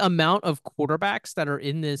the amount of quarterbacks that are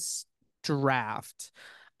in this draft,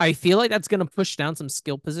 I feel like that's going to push down some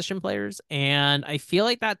skill position players. And I feel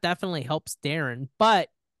like that definitely helps Darren. But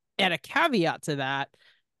at a caveat to that,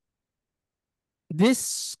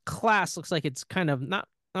 this class looks like it's kind of not,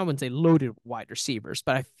 I wouldn't say loaded wide receivers,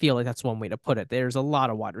 but I feel like that's one way to put it. There's a lot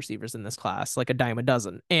of wide receivers in this class, like a dime a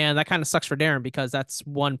dozen. And that kind of sucks for Darren because that's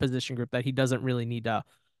one position group that he doesn't really need to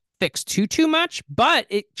fix too much, but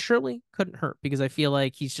it surely couldn't hurt because I feel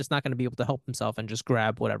like he's just not going to be able to help himself and just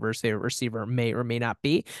grab whatever his favorite receiver may or may not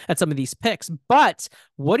be at some of these picks. But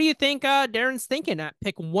what do you think Darren's thinking at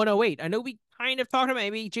pick 108? I know we kind of talked about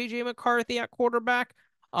maybe JJ McCarthy at quarterback.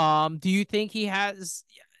 Do you think he has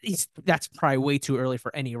he's that's probably way too early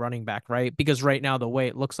for any running back, right? Because right now the way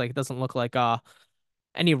it looks like it doesn't look like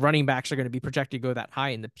any running backs are going to be projected to go that high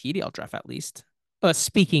in the PDL draft at least.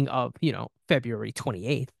 Speaking of, February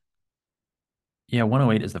 28th. Yeah,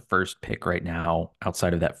 108 is the first pick right now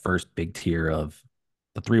outside of that first big tier of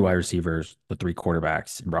the three wide receivers, the three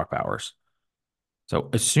quarterbacks, and Brock Bowers. So,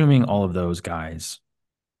 assuming all of those guys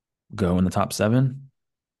go in the top seven,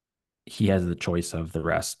 he has the choice of the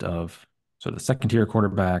rest of the second tier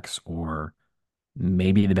quarterbacks or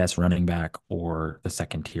maybe the best running back or the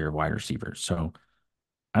second tier wide receivers. So,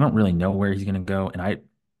 I don't really know where he's going to go. And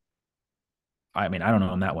I mean, I don't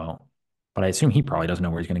know him that well, but I assume he probably doesn't know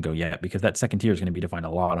where he's going to go yet because that second tier is going to be defined a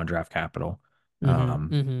lot on draft capital.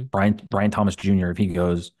 Mm-hmm. Mm-hmm. Brian Thomas Jr., if he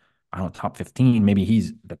goes, I don't know, top 15, maybe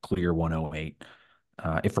he's the clear 108.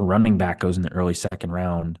 If a running back goes in the early second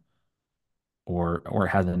round or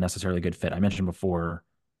has a necessarily good fit, I mentioned before,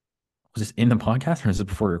 was this in the podcast or is it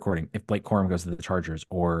before recording? If Blake Corum goes to the Chargers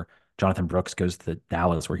or Jonathan Brooks goes to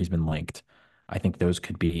Dallas where he's been linked, I think those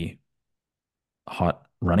could be hot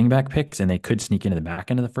running back picks, and they could sneak into the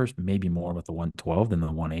back end of the first, maybe more with the 112 than the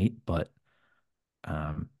 1-8. But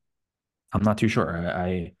um, I'm not too sure.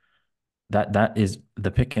 That is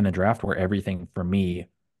the pick in the draft where everything for me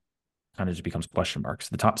kind of just becomes question marks.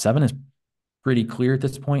 The top seven is pretty clear at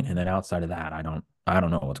this point, and then outside of that, I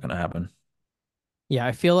don't know what's going to happen. Yeah,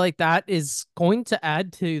 I feel like that is going to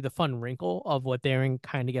add to the fun wrinkle of what Darren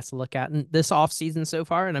kind of gets to look at in this offseason so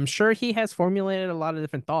far. And I'm sure he has formulated a lot of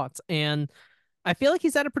different thoughts. And I feel like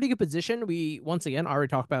he's at a pretty good position. We once again already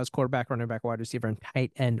talked about his quarterback, running back, wide receiver, and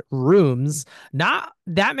tight end rooms. Not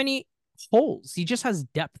that many holes. He just has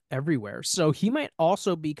depth everywhere. So he might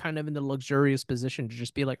also be kind of in the luxurious position to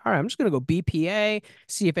just be like, all right, I'm just gonna go BPA,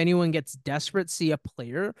 see if anyone gets desperate, see a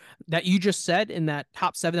player that you just said in that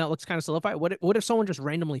top seven that looks kind of solidified. What if someone just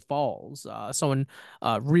randomly falls? Someone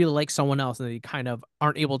really likes someone else and they kind of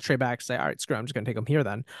aren't able to trade back, say, all right, screw it, I'm just gonna take him here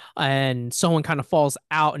then, and someone kind of falls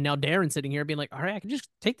out, and now Darren's sitting here being like, all right, I can just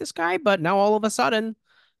take this guy, but now all of a sudden,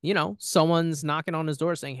 someone's knocking on his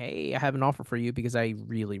door saying, "Hey, I have an offer for you because I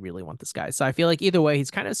really, really want this guy." So I feel like either way,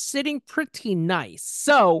 he's kind of sitting pretty nice.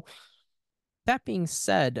 So that being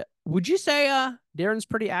said, would you say Darren's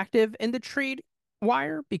pretty active in the trade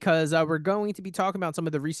wire? Because we're going to be talking about some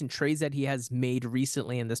of the recent trades that he has made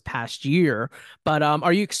recently in this past year. But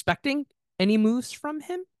are you expecting any moves from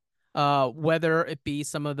him? Whether it be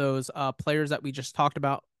some of those players that we just talked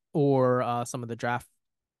about or some of the draft,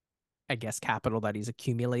 I guess, capital that he's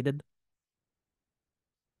accumulated.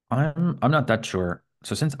 I'm not that sure.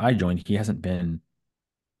 So since I joined, he hasn't been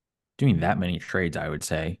doing that many trades, I would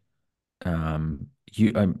say.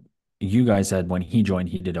 You you guys said when he joined,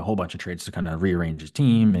 he did a whole bunch of trades to kind of rearrange his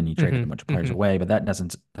team, and he traded a Hmm. bunch of players Hmm. away. But that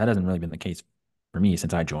hasn't really been the case for me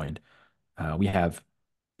since I joined. We have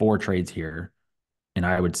four trades here, and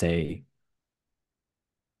I would say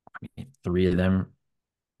three of them,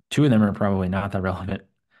 two of them are probably not that relevant.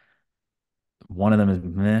 One of them is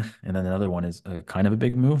meh, and then the other one is kind of a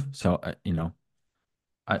big move. So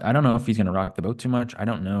I don't know if he's going to rock the boat too much. I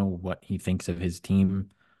don't know what he thinks of his team.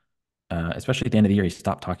 Especially at the end of the year, he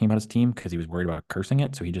stopped talking about his team because he was worried about cursing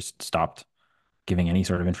it. So he just stopped giving any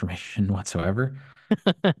sort of information whatsoever.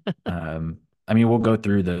 I mean, we'll go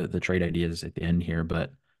through the trade ideas at the end here,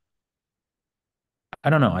 but I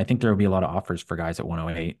don't know. I think there will be a lot of offers for guys at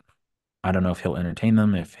 108. I don't know if he'll entertain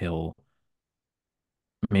them, if he'll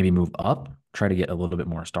maybe move up, try to get a little bit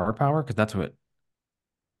more star power, because that's what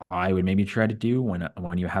I would maybe try to do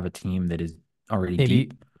when you have a team that is already Maybe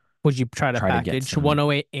deep. would you try to Try to get package some,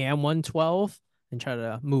 108 and 112 and try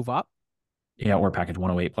to move up? yeah, or package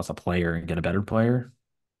 108 plus a player and get a better player,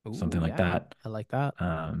 Ooh, something like yeah, that. I like that.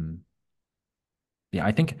 Um, Yeah,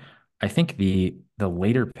 I think the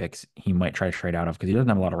later picks he might try to trade out of because he doesn't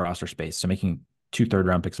have a lot of roster space. So making two third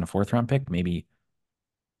round picks and a fourth round pick, maybe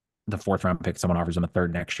the fourth round pick, someone offers him a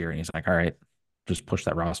third next year, and he's like, all right, just push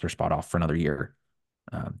that roster spot off for another year.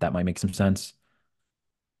 That might make some sense.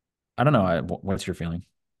 I don't know. What's your feeling?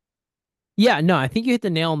 Yeah, no, I think you hit the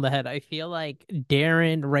nail on the head. I feel like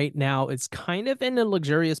Darren right now is kind of in a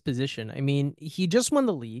luxurious position. I mean, he just won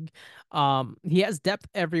the league. He has depth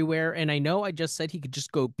everywhere, and I know I just said he could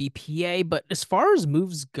just go BPA, but as far as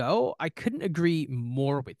moves go, I couldn't agree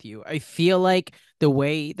more with you. I feel like the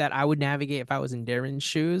way that I would navigate if I was in Darren's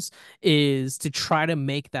shoes is to try to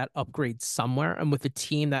make that upgrade somewhere. And with a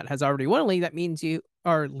team that has already won a league, that means you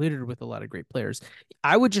are littered with a lot of great players.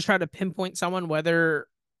 I would just try to pinpoint someone, whether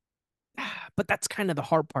but that's kind of the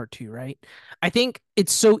hard part too, right? I think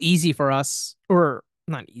it's so easy for us, or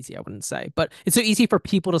not easy, I wouldn't say, but it's so easy for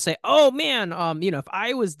people to say, "Oh man, if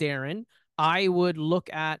I was Darren, I would look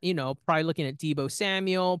at, probably looking at Debo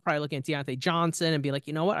Samuel, probably looking at Deontay Johnson, and be like,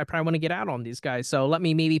 you know what, I probably want to get out on these guys, so let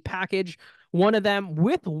me maybe package one of them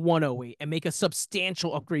with 108 and make a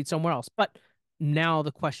substantial upgrade somewhere else." But now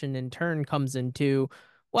the question in turn comes into,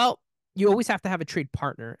 well, you always have to have a trade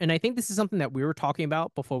partner. And I think this is something that we were talking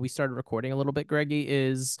about before we started recording a little bit, Greggy,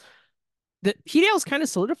 is that PDL's kind of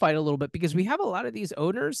solidified a little bit because we have a lot of these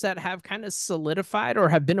owners that have kind of solidified or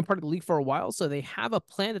have been a part of the league for a while. So they have a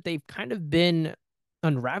plan that they've kind of been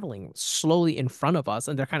unraveling slowly in front of us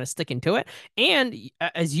and they're kind of sticking to it. And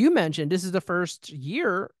as you mentioned, this is the first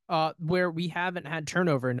year where we haven't had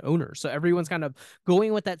turnover in owners. So everyone's kind of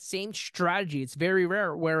going with that same strategy. It's very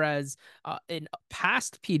rare. Whereas in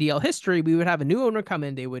past PDL history, we would have a new owner come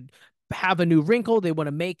in, they would have a new wrinkle. They want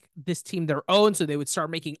to make this team their own. So they would start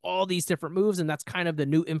making all these different moves. And that's kind of the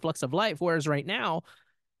new influx of life. Whereas right now,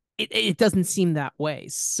 it doesn't seem that way.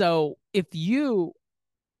 So if you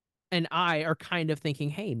and I are kind of thinking,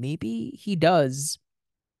 hey, maybe he does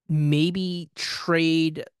maybe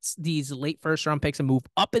trade these late first round picks and move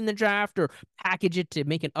up in the draft or package it to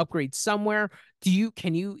make an upgrade somewhere.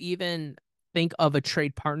 Can you even think of a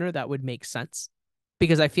trade partner that would make sense?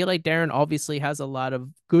 Because I feel like Darren obviously has a lot of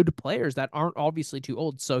good players that aren't obviously too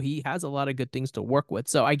old. So he has a lot of good things to work with.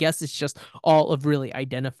 So I guess it's just all of really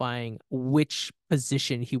identifying which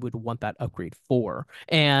position he would want that upgrade for.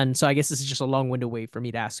 And so I guess this is just a long-winded way for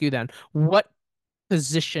me to ask you then, what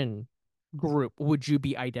position group would you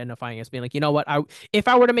be identifying as being like, you know what, if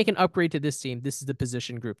I were to make an upgrade to this team, this is the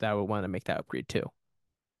position group that I would want to make that upgrade to.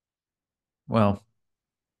 Well,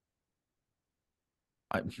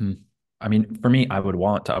 I, hmm, I mean, for me, I would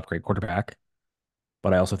want to upgrade quarterback,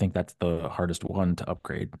 but I also think that's the hardest one to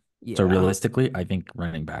upgrade. So Yeah. realistically, I think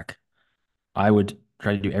running back. I would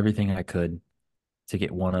try to do everything I could to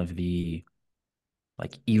get one of the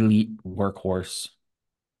like elite workhorse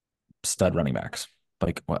stud running backs.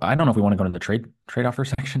 Like, well, I don't know if we want to go into the trade offer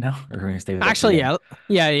section now, or we're going to stay with Actually, FBA. yeah.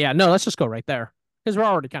 Yeah, yeah. No, let's just go right there because we're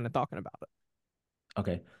already kind of talking about it.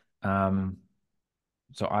 Okay. Um,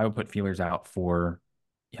 so I would put feelers out for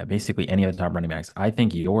Yeah, basically any of the top running backs. I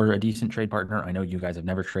think you're a decent trade partner. I know you guys have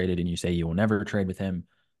never traded and you say you will never trade with him.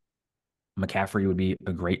 McCaffrey would be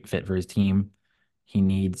a great fit for his team. He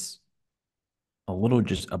needs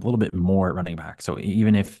just a little bit more at running back. So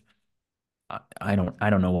even if I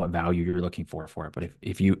don't know what value you're looking for it, but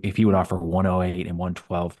if you would offer 108 and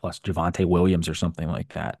 112 plus Javante Williams or something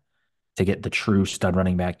like that to get the true stud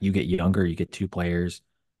running back, you get younger, you get two players.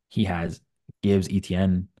 He has Gibbs,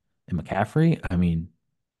 ETN, and McCaffrey. I mean,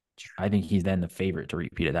 I think he's then the favorite to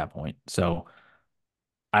repeat at that point. So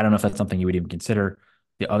I don't know if that's something you would even consider.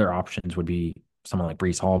 The other options would be someone like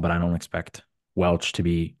Brees Hall, but I don't expect Welch to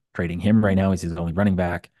be trading him right now. He's his only running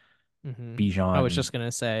back. I was Bijan, just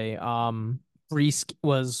gonna say, Reese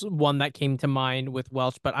was one that came to mind with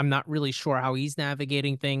Welch, but I'm not really sure how he's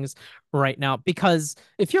navigating things right now. Because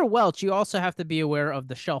if you're Welch, you also have to be aware of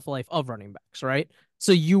the shelf life of running backs, right?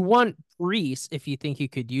 So you want Reese if you think you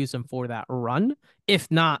could use him for that run. If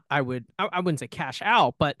not, I wouldn't say cash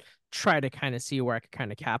out, but try to kind of see where I could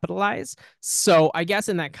kind of capitalize. So I guess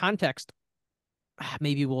in that context,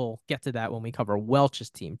 maybe we'll get to that when we cover Welch's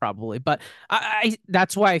team, probably. But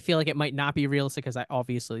that's why I feel like it might not be realistic because I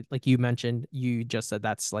obviously, like you mentioned, you just said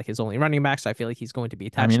that's like his only running back. So I feel like he's going to be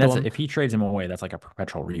I mean, attached to that's him. if he trades him away, that's like a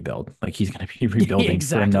perpetual rebuild. Like he's going to be rebuilding for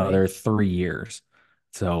Exactly. another 3 years.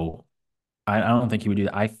 So I don't think he would do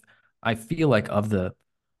that. I feel like of the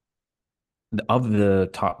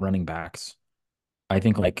top running backs, I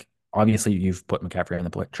think like obviously you've put McCaffrey on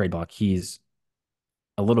the trade block. He's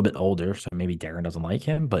a little bit older, so maybe Darren doesn't like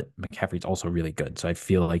him, but McCaffrey's also really good. So I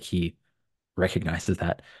feel like he recognizes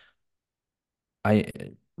that. I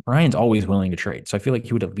Ryan's always willing to trade, so I feel like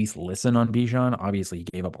he would at least listen on Bijan. Obviously, he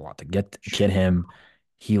gave up a lot to get him.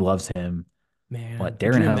 He loves him, Man, but would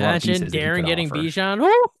Darren you has a lot of imagine pieces that he Darren could getting offer. Bijan?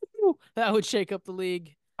 Woo! That would shake up the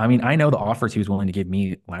league. I mean, I know the offers he was willing to give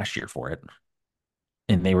me last year for it,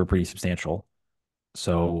 and they were pretty substantial.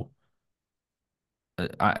 So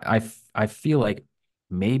I feel like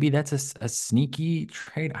maybe that's a sneaky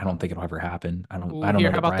trade. I don't think it'll ever happen. Ooh, I don't here, know how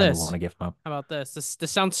that about Brian would want this? to give him up. How about this?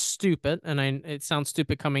 This sounds stupid, and it sounds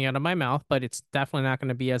stupid coming out of my mouth, but it's definitely not going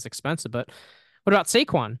to be as expensive. But what about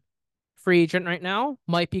Saquon? Free agent right now,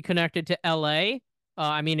 might be connected to LA.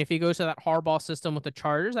 I mean, if he goes to that hardball system with the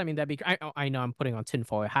Chargers, I mean, I know I'm putting on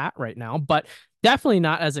tinfoil hat right now, but definitely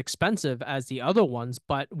not as expensive as the other ones.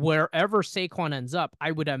 But wherever Saquon ends up, I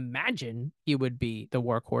would imagine he would be the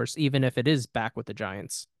workhorse, even if it is back with the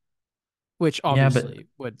Giants, which Yeah, obviously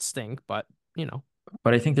would stink, but you know,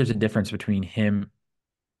 but I think there's a difference between him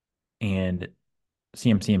and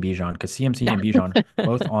CMC and Bijan because CMC and Bijan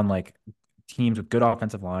both on like teams with good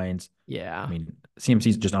offensive lines. I yeah. mean,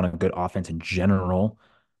 CMC's just on a good offense in general.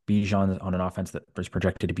 Bijan is on an offense that is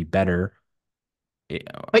projected to be better. But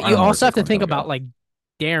I you don't know where also have to Saquon's think going to about go. like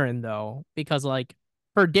Darren though, because like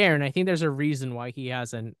for Darren, I think there's a reason why he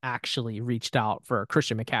hasn't actually reached out for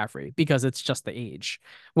Christian McCaffrey because it's just the age.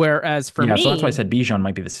 Whereas for Yeah, so that's why I me, said Bijan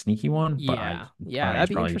might be the sneaky one, but yeah, yeah, that'd Brian's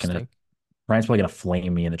be probably gonna interesting. Brian's probably gonna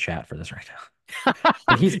flame me in the chat for this right now.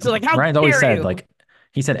 But he's So like, how Brian's always dare said you? like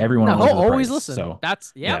he said everyone No, will he'll listen to the always price. listen. So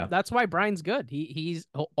Yeah, yeah, that's why Brian's good. He'll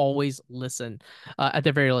always listen. At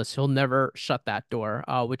the very least, he'll never shut that door,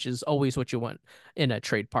 which is always what you want in a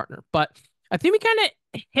trade partner. But I think we kind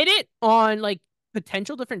of hit it on like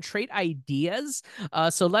potential different trade ideas.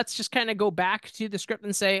 So let's just kind of go back to the script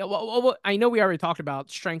and say, well, I know we already talked about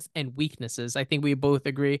strengths and weaknesses. I think we both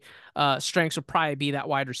agree. Strengths would probably be that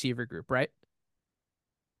wide receiver group, right?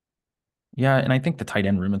 yeah, and I think the tight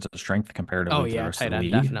end room is a strength Oh comparatively to the yeah, rest of tight the end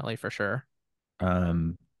league. definitely for sure.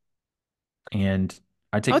 Um, and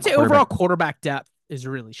I'd I say would say overall quarterback quarterback depth is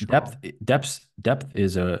really depth strong. depth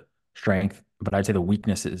is a strength, but I'd say the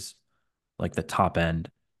weakness is like the top end.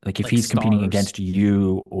 Like if Like he's competing stars. against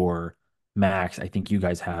you or Max, I think you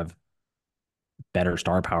guys have better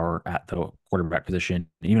star power at the quarterback position.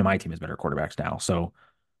 Even my team has better quarterbacks now. So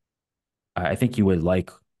I think you would like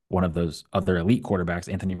one of those other elite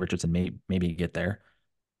quarterbacks. Anthony Richardson maybe get there.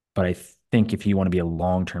 But I think if you want to be a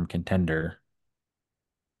long-term contender,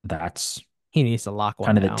 that's He needs to lock one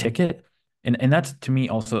kind of the down. ticket. And that's to me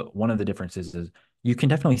also one of the differences is you can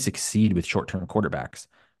definitely succeed with short-term quarterbacks.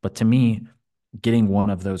 But to me, getting one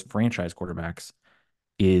of those franchise quarterbacks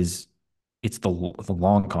is it's the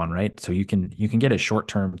long con, right? So you can get a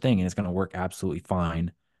short-term thing and it's going to work absolutely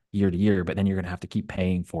fine year to year, but then you're going to have to keep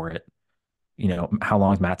paying for it. You know, how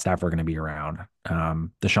long is Matt Stafford going to be around?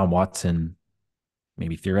 Deshaun Watson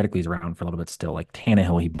maybe theoretically is around for a little bit still. Like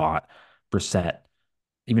Tannehill, he bought Brissett.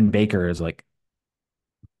 Even Baker is like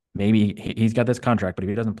maybe he's got this contract, but if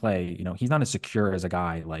he doesn't play, you know, he's not as secure as a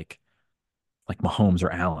guy like Mahomes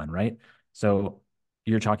or Allen, right? So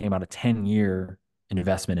you're talking about a 10-year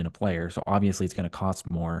investment in a player. So obviously it's going to cost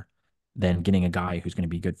more than getting a guy who's going to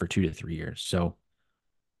be good for 2 to 3 years. So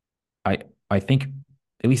I I think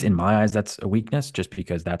at least in my eyes that's a weakness just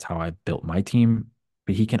because that's how I built my team.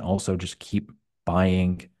 But he can also just keep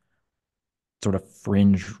buying sort of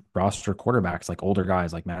fringe roster quarterbacks like older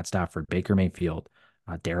guys like Matt Stafford, Baker Mayfield,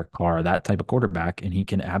 Derek Carr, that type of quarterback, and he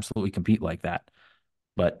can absolutely compete like that.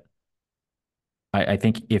 But I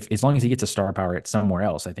think if as long as he gets a star power at somewhere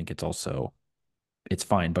else, I think it's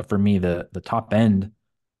fine. But for me, the top end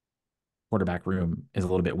quarterback room is a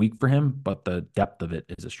little bit weak for him, but the depth of it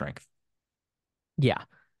is a strength. Yeah,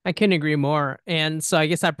 I couldn't agree more. And so I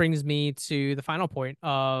guess that brings me to the final point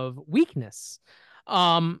of weakness.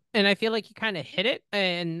 And I feel like you kind of hit it.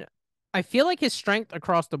 And I feel like his strength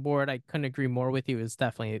across the board, I couldn't agree more with you, is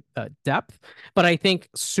definitely depth. But I think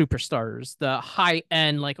superstars, the high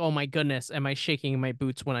end, like, oh my goodness, am I shaking my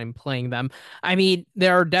boots when I'm playing them? I mean,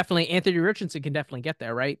 there are definitely Anthony Richardson can definitely get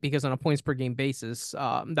there, right? Because on a points per game basis,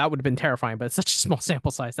 that would have been terrifying, but it's such a small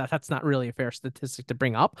sample size that that's not really a fair statistic to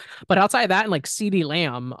bring up. But outside of that, and like CeeDee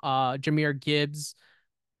Lamb, Jahmyr Gibbs,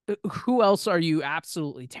 who else are you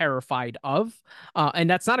absolutely terrified of? And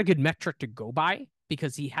that's not a good metric to go by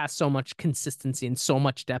because he has so much consistency and so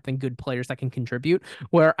much depth and good players that can contribute.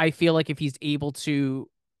 Where I feel like if he's able to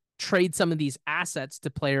trade some of these assets to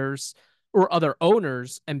players or other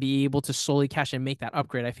owners and be able to slowly cash and make that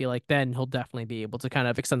upgrade, I feel like then he'll definitely be able to kind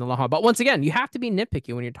of extend the long haul. But once again, you have to be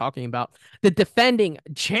nitpicky when you're talking about the defending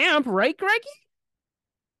champ, right, Greggy?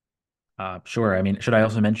 Sure. I mean, should I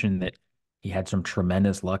also mention that he had some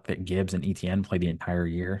tremendous luck that Gibbs and ETN played the entire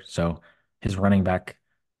year? So his running back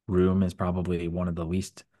room is probably one of the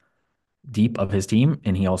least deep of his team,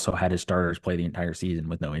 and he also had his starters play the entire season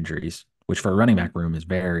with no injuries, which for a running back room is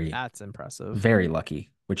very, That's impressive. very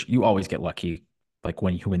lucky. Which you always get lucky, like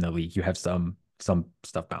when you win the league, you have some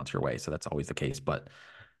stuff bounce your way, so that's always the case. But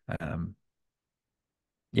um,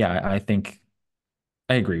 yeah, I think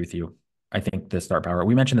I agree with you. I think the star power.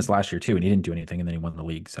 We mentioned this last year too, and he didn't do anything, and then he won the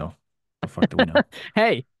league. So the fuck do we know?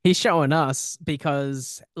 Hey, he's showing us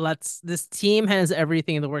because this team has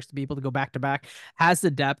everything in the works to be able to go back to back, has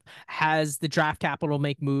the depth, has the draft capital to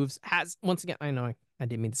make moves, has once again, I know I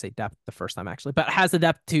didn't mean to say depth the first time actually, but has the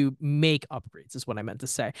depth to make upgrades is what I meant to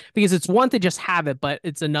say. Because it's one to just have it, but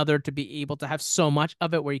it's another to be able to have so much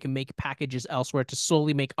of it where you can make packages elsewhere to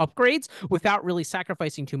slowly make upgrades without really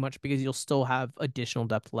sacrificing too much because you'll still have additional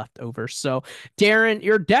depth left over. So Darren,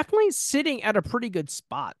 you're definitely sitting at a pretty good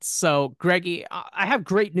spot. So, Greggy, I have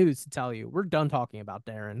great news to tell you. We're done talking about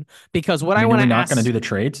Darren because what I I mean, are want we to not going to ask. do the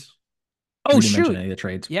trades? Oh, We didn't mention shoot. any of the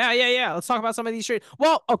trades. Yeah. Let's talk about some of these trades.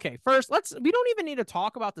 Well, okay. First, we don't even need to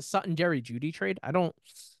talk about the Sutton Jerry Judy trade. I don't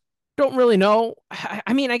really know.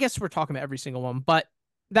 I mean, I guess we're talking about every single one, but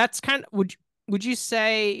that's kind of, would you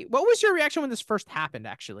say, what was your reaction when this first happened,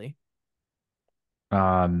 actually?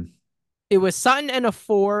 Um, It was Sutton and a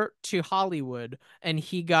 4 to Hollywood, and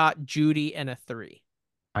he got Judy and a 3.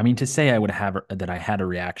 I mean, to say I would have that I had a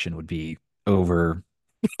reaction would be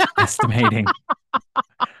overestimating.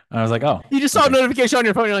 I was like, oh, You just saw a okay. notification on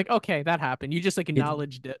your phone. You're like, okay, that happened. You just like It's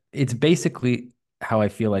acknowledged it. it's basically how I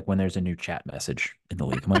feel like when there's a new chat message in the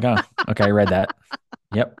league. I'm like, oh, okay, I read that.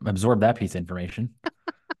 Yep, absorb that piece of information.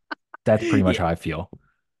 That's pretty much Yeah, how I feel.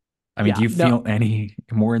 I mean, do yeah. you No, feel any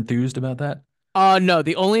more enthused about that? no,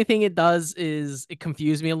 the only thing it does is it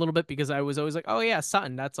confused me a little bit because I was always like, oh yeah,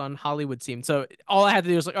 Sutton, that's on Hollywood team. So all I had to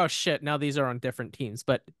do was like, oh shit, now these are on different teams.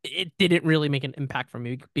 But it didn't really make an impact for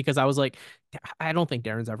me because I was like, I don't think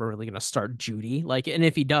Darren's ever really gonna start Judy. Like, and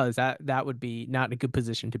if he does, that would be not a good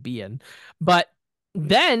position to be in. But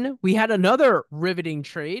then we had another riveting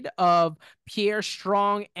trade of Pierre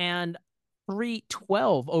Strong and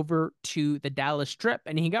 312 over to the Dallas Strip,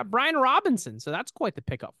 and he got Brian Robinson. So that's quite the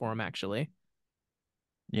pickup for him, actually.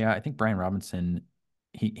 Yeah, I think Brian Robinson,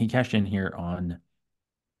 he cashed in here on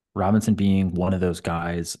Robinson being one of those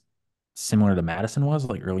guys similar to Madison was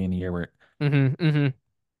like early in the year where Mm-hmm.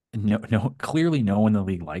 clearly no one in the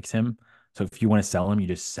league likes him. So if you want to sell him, you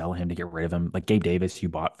just sell him to get rid of him. Like Gabe Davis, you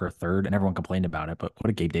bought for a third, and everyone complained about it. But what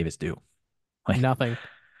did Gabe Davis do? Like, Nothing.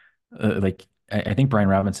 I think Brian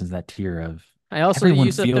Robinson's that tier of I also everyone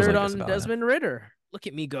used a feels third like this on about him. Desmond Ritter. Look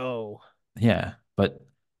at me go. Yeah, but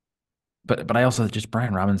I also just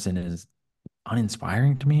Brian Robinson is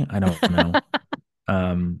uninspiring to me. I don't know.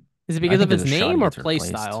 Um, Is it I because of think there's his a shot he name or gets play replaced.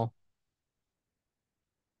 style?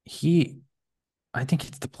 He, I think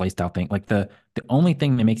it's the play style thing. Like the only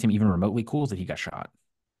thing that makes him even remotely cool is that he got shot.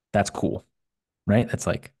 That's cool, right? That's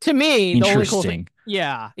like To me, the only cool thing. interesting.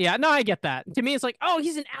 Yeah. No, I get that. To me, it's like, oh,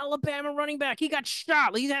 he's an Alabama running back. He got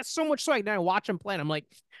shot. He has so much swag. Then I watch him play, and I'm like,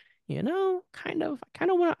 kind of.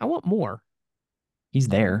 I want more. he's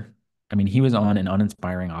there. I mean, he was on an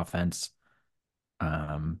uninspiring offense.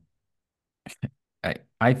 Um,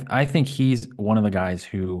 I think he's one of the guys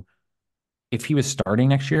who, if he was starting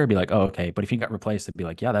next year, I'd be like, oh, okay. But if he got replaced, it'd be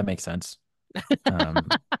like, yeah, that makes sense.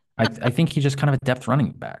 Um, I think he's just kind of a depth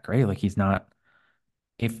running back, right? Like he's not.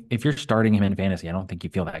 If you're starting him in fantasy, I don't think you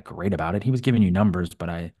feel that great about it. He was giving you numbers, but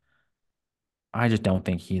I just don't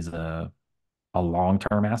think he's a long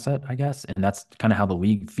term asset, I guess. And that's kind of how the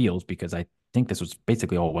league feels because I think this was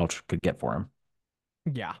basically all Welch could get for him.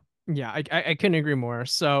 Yeah. Yeah, I couldn't agree more.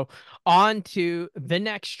 So on to the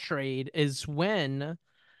next trade is when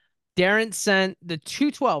Darren sent the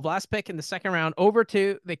 212 last pick in the second round over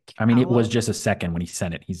to the I mean, it was Cal. just a second when he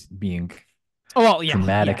sent it. He's being Oh, well, yeah,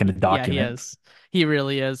 dramatic yeah, in the yeah, he document. is. He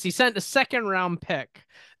really is. He sent a second round pick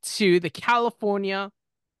to the California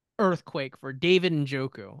Earthquake for David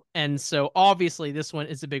Njoku. And so obviously this one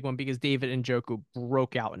is a big one because David Njoku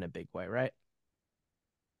broke out in a big way, right?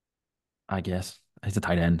 I guess he's a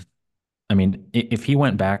tight end. I mean, if he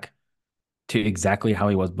went back to exactly how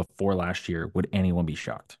he was before last year, would anyone be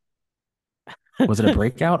shocked? Was it a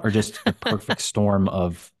breakout or just a perfect storm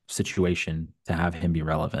of situation to have him be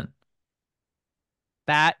relevant?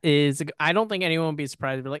 That is, I don't think anyone would be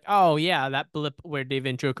surprised to be like, oh, yeah, that blip where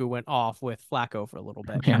David Njoku went off with Flacco for a little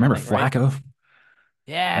I mean, bit I kind of remember thing, right? Flacco.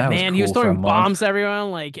 Yeah, That was man, he was cool for a throwing month. bombs to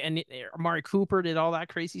everyone, like, and Amari Cooper did all that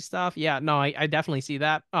crazy stuff. Yeah, no, I definitely see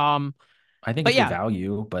that. I think But it's good yeah,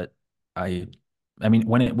 value, but I I mean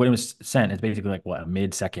when it was sent, it's basically like what a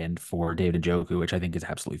mid second for David Njoku, which I think is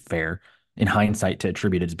absolutely fair. In hindsight, to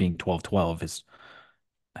attribute it as being 12-12 is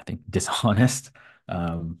I think dishonest.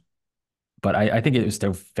 Um, but I think it was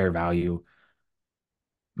still fair value.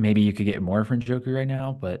 Maybe you could get more for Njoku right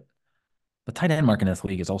now, but the tight end market in this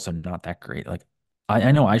league is also not that great. Like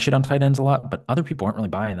I know I shit on tight ends a lot, but other people aren't really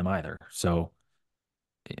buying them either. So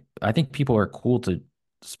I think people are cool to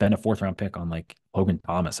spend a fourth round pick on like Logan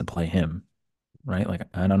Thomas and play him, right? Like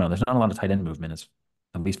I don't know. There's not a lot of tight end movement, as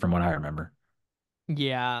at least from what I remember.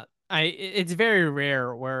 yeah, it's very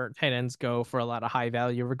rare where tight ends go for a lot of high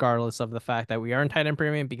value, regardless of the fact that we are in tight end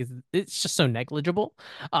premium because it's just so negligible.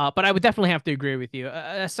 But I would definitely have to agree with you.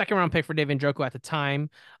 A second round pick for David Njoku at the time,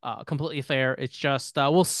 completely fair. It's just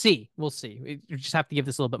we'll see, we'll see. You just have to give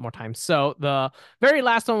this a little bit more time. So the very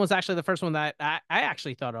last one was actually the first one that I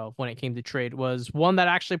actually thought of when it came to trade was one that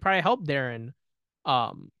actually probably helped Darren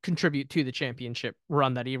contribute to the championship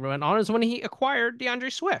run that he went on is when he acquired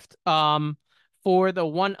DeAndre Swift. For the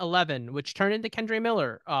 111, which turned into Kendre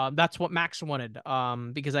Miller. That's what Max wanted.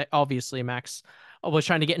 Because obviously Max was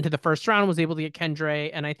trying to get into the first round, was able to get Kendre,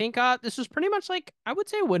 and I think this was pretty much like I would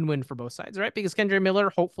say a win-win for both sides, right? Because Kendre Miller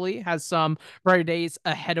hopefully has some brighter days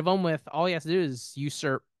ahead of him. With all he has to do is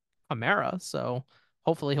usurp Kamara, so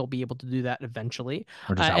hopefully he'll be able to do that eventually.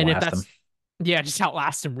 Or just And if outlast them. that's yeah, just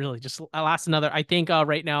outlast him, really. Just outlast another. I think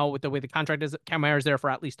right now, with the way the contract is, Kamara's there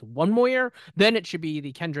for at least one more year. Then it should be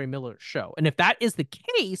the Kendre Miller show. And if that is the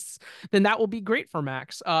case, then that will be great for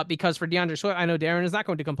Max. Because for DeAndre Swift, I know Darren is not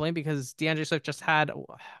going to complain because DeAndre Swift just had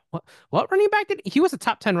what running back did he was a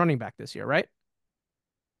top 10 running back this year, right?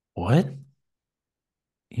 What?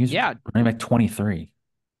 He was Yeah. running back 23.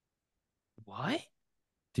 What?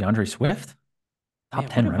 DeAndre Swift? Top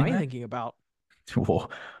Man, what 10 am running I back? thinking about? Whoa.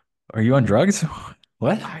 Are you on drugs?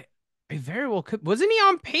 What? I I very well could. Wasn't he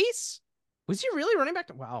on pace? Was he really running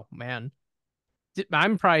back? Wow, man.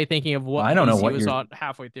 I'm probably thinking of what I don't know pace he what was you're on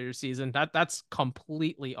halfway through the season. That's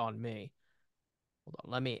completely on me. Hold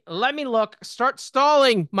on, let me look. Start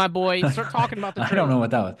stalling, my boy. Start talking about the I don't trade. know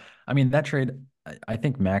what that was. I mean, that trade, I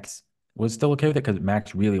think Max was still okay with it because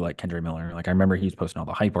Max really liked Kendra Miller. Like I remember he was posting all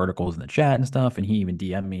the hype articles in the chat and stuff, and he even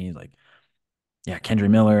DM'd me he's like, "Yeah, Kendra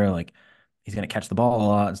Miller, like he's gonna catch the ball a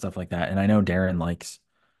lot and stuff like that." And I know Darren likes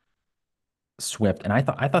Swift, and I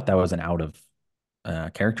thought that was an out of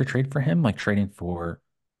character trade for him, like trading for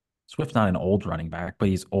Swift's not an old running back, but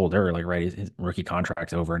he's older. Like right, his rookie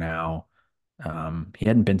contract's over now. He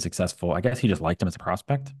hadn't been successful. I guess he just liked him as a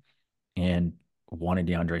prospect and wanted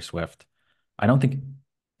DeAndre Swift. I don't think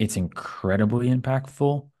it's incredibly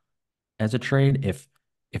impactful as a trade. If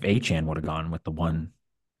Achan would have gone with the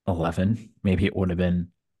 111, maybe it would have been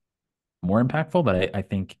more impactful. But I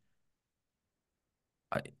think,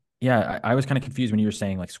 I, yeah, I was kind of confused when you were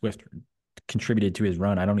saying like Swift contributed to his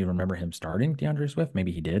run. I don't even remember him starting DeAndre Swift.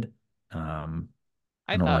 Maybe he did.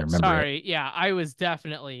 I I don't really thought, remember it. sorry, yeah, I was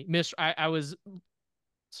definitely I was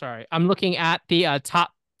sorry. I'm looking at the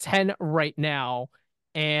top 10 right now,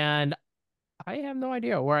 and I have no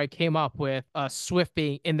idea where I came up with Swift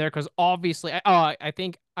being in there because obviously, I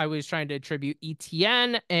think I was trying to attribute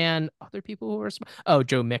ETN and other people who were. Oh,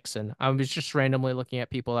 Joe Mixon. I was just randomly looking at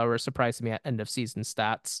people that were surprising me at end of season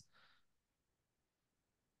stats.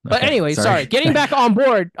 But Okay, anyway, sorry. sorry. Getting back on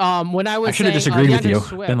board. When I I was should have saying disagreed with DeAndre you. Been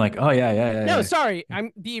Swift. like, oh yeah, yeah, yeah, No, yeah. sorry.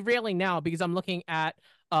 I'm derailing now because I'm looking at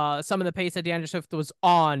some of the pace that DeAndre Swift was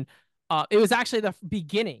on. It was actually the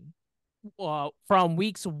beginning from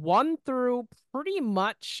weeks 1 through pretty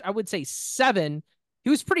much, I would say 7. He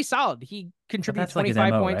was pretty solid. He But contributed that's like his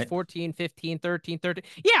 25 MO, points, right? 14, 15, 13, 13.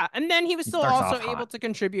 Yeah, and then he was He still starts also off able hot. to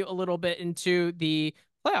contribute a little bit into the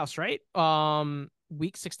playoffs, right?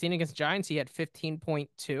 Week 16 against Giants, he had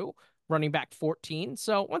 15.2, running back 14.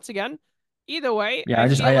 So once again, either way, Yeah, I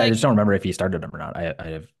feel I like just don't remember if he started him or not.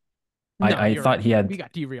 no, I you're thought right. he We had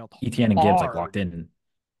got derailed ETN and Gibbs like hard. locked in.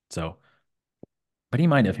 So, but he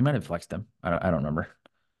might have flexed him. I don't remember.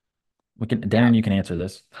 Yeah. Darren, you can answer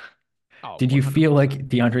this. Oh, Did you feel 100%. like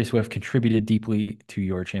DeAndre Swift contributed deeply to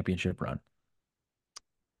your championship run?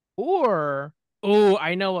 Or, oh,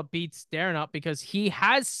 I know what beats Darren up because he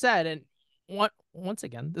has said, and once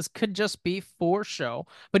again, this could just be for show,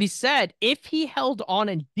 but he said if he held on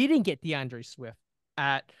and didn't get DeAndre Swift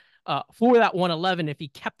at for that 111, if he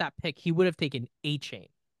kept that pick, he would have taken A chain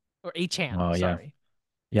or A Chan, Oh yeah, sorry.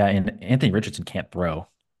 yeah. And Anthony Richardson can't throw.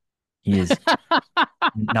 He is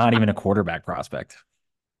not even a quarterback prospect.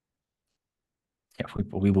 Yeah,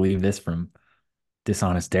 we believe this from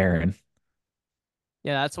dishonest Darren.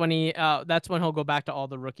 Yeah, that's when he'll go back to all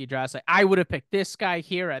the rookie drafts. Like, I would have picked this guy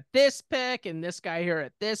here at this pick and this guy here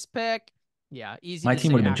at this pick. Yeah, easy My to team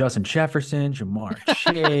say would have been after. Justin Jefferson, Jamar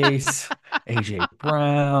Chase, AJ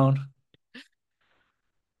Brown.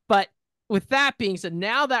 But with that being said,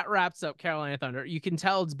 now that wraps up Carolina Thunder. You can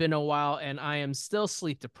tell it's been a while and I am still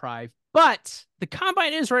sleep deprived. But the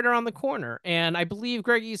combine is right around the corner. And I believe,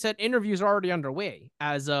 Greg, you said interviews are already underway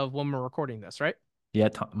as of when we're recording this, right? Yeah,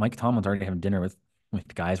 Mike Tomlin's already having dinner with the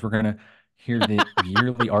guys. We're gonna hear the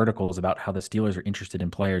yearly articles about how the Steelers are interested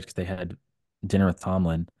in players because they had dinner with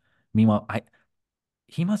Tomlin. Meanwhile, I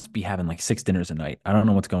he must be having like 6 dinners a night. I don't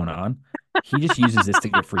know what's going on. He just uses this to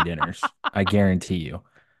get free dinners. I guarantee you.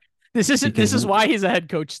 This Because is why he's a head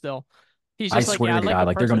coach still. He's I just like, swear yeah, I to like God, a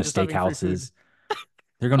like they're person going to just having free food. steakhouses.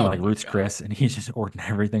 They're going to Oh like my Ruth's God. Chris, and he's just ordering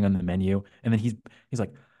everything on the menu. And then he's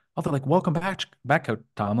like, oh, they're like, welcome back, Coach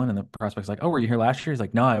Tomlin. And the prospect's like, oh, were you here last year? He's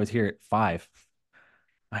like, no, I was here at 5.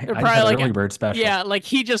 They're I just had probably an like, early bird special. yeah, like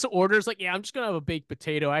he just orders like, yeah, I'm just gonna have a baked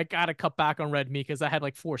potato. I gotta cut back on red meat because I had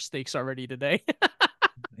like 4 steaks already today.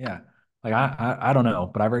 Yeah. Like I don't know,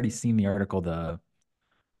 but I've already seen the article,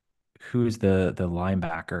 who's the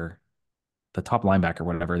linebacker, the top linebacker,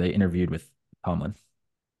 whatever, they interviewed with Tomlin,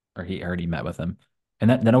 or he already met with him. And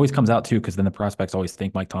that always comes out too, because then the prospects always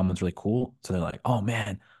think Mike Tomlin's really cool. So they're like, oh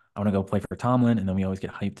man, I want to go play for Tomlin. And then we always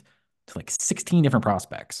get hyped to like 16 different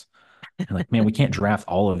prospects. And like, man, we can't draft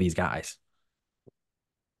all of these guys.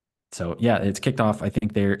 So yeah, it's kicked off. I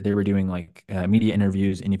think they were doing like media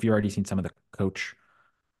interviews. And if you've already seen some of the coach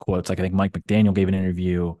quotes, like I think Mike McDaniel gave an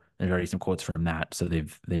interview. There's already some quotes from that. So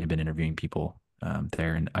they've been interviewing people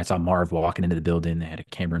there. And I saw Marv walking into the building. They had a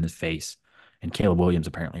camera in his face, and Caleb Williams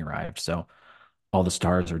apparently arrived. So all the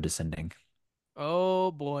stars are descending.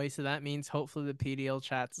 Oh boy, so that means hopefully the PDL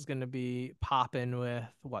chats is gonna be popping with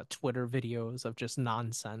what Twitter videos of just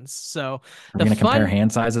nonsense. So Are we the going to compare fun,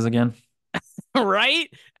 hand sizes again? right?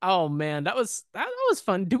 Oh man, that was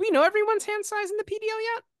fun. Do we know everyone's hand size in the PDL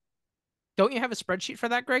yet? Don't you have a spreadsheet for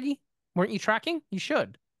that, Greggy? Weren't you tracking? You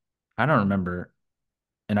should. I don't remember.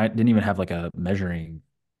 And I didn't even have like a measuring,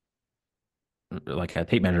 like a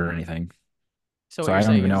tape measure or anything. So So what you're I don't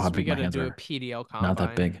saying even know how is we big my got to hands do a are. PDL Not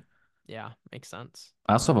that combine. big. Yeah, makes sense.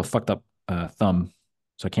 I also have a fucked up thumb,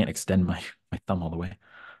 so I can't extend my thumb all the way.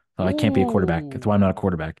 So I can't be a quarterback. That's why Ooh. I'm not a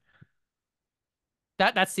quarterback.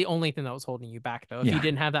 That's the only thing that was holding you back though. If you Yeah.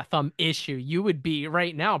 didn't have that thumb issue, you would be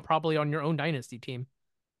right now probably on your own dynasty team.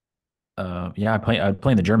 Yeah, I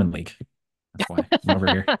play in the German league. That's why I'm over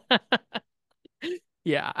here.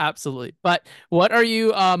 Yeah, absolutely. But what are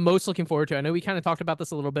you most looking forward to? I know we kind of talked about this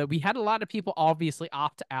a little bit. We had a lot of people obviously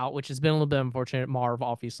opt out, which has been a little bit unfortunate. Marv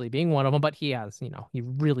obviously being one of them, but he has, he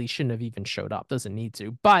really shouldn't have even showed up. Doesn't need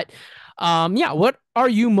to. But yeah, what are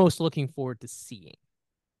you most looking forward to seeing?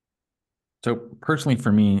 So personally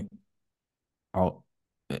for me, I'll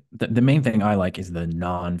the main thing I like is the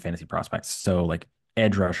non-fantasy prospects. So like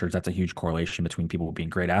edge rushers, that's a huge correlation between people being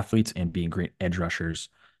great athletes and being great edge rushers.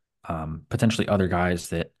 Potentially other guys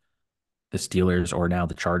that the Steelers or now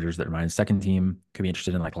the Chargers that are my second team could be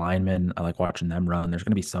interested in, like linemen. I like watching them run. There's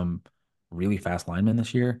going to be some really fast linemen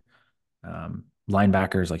this year.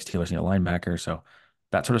 linebackers, like Steelers need a linebacker, so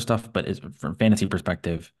that sort of stuff. But from fantasy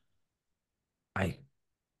perspective, I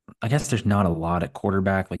I guess there's not a lot at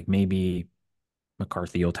quarterback. Like maybe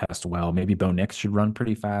McCarthy will test well. Maybe Bo Nix should run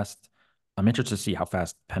pretty fast. I'm interested to see how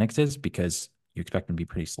fast Penix is because you expect him to be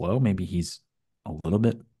pretty slow. Maybe he's a little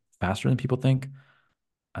bit faster than people think.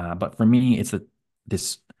 But for me, it's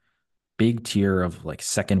this big tier of like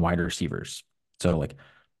second wide receivers. So like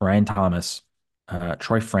Brian Thomas,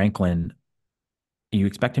 Troy Franklin, you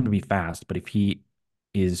expect him to be fast, but if he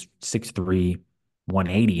is 6'3",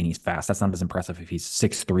 180 and he's fast, that's not as impressive if he's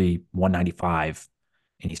 6'3", 195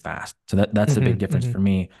 and he's fast. So that's the big Hmm. difference Hmm. for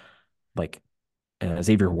me. Like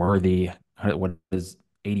Xavier Worthy, what is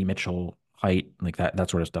 80 Mitchell height, like that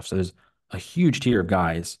sort of stuff. So there's a huge tier of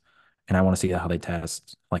guys, and I want to see how they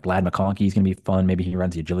test. Like Lad McConkey is going to be fun. Maybe he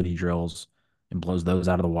runs the agility drills and blows those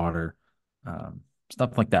out of the water.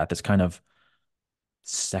 Stuff like that. That's kind of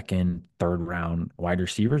second, third round wide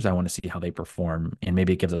receivers. I want to see how they perform, and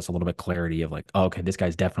maybe it gives us a little bit clarity of like, oh, okay, this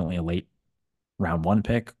guy's definitely a late round one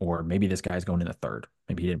pick, or maybe this guy's going in the third.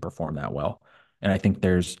 Maybe he didn't perform that well. And I think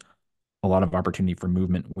there's a lot of opportunity for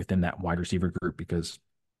movement within that wide receiver group because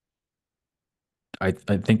I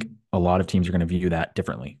think a lot of teams are going to view that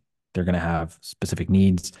differently. They're going to have specific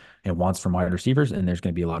needs and wants from wide receivers, and there's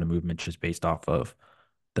going to be a lot of movement just based off of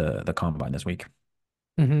the combine this week.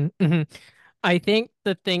 Hmm. Hmm. I think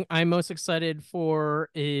the thing I'm most excited for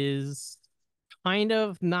is kind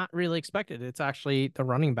of not really expected. It's actually the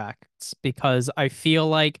running backs because I feel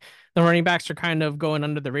like the running backs are kind of going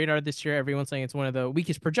under the radar this year. Everyone's saying it's one of the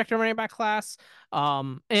weakest projected running back class.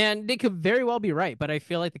 And they could very well be right, but I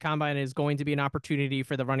feel like the combine is going to be an opportunity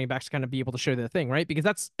for the running backs to kind of be able to show their thing, right? Because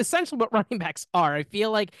that's essentially what running backs are. I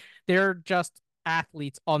feel like they're just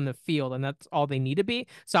athletes on the field and that's all they need to be.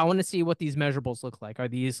 So I want to see what these measurables look like. Are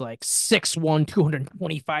these like 6'1",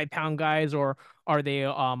 225-pound guys, or are they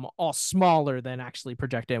all smaller than actually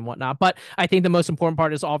projected and whatnot? But I think the most important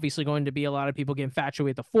part is obviously going to be a lot of people getting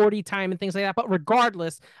infatuated with the 40 time and things like that. But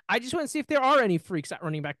regardless, I just want to see if there are any freaks at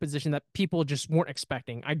running back position that people just weren't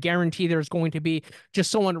expecting. I guarantee there's going to be just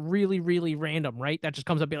someone really, really random, right? That just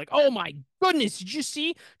comes up and be like, oh my goodness, did you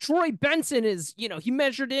see Troy Benson is, he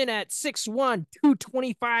measured in at 6'1",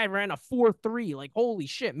 225, ran a 4'3". Like, holy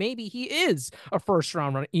shit, maybe he is a first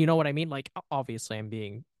round run. You know what I mean? Like, obviously, I'm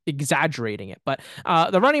being exaggerating it, but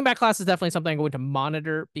the running back class is definitely something I'm going to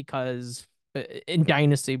monitor because in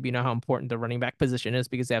Dynasty, we know how important the running back position is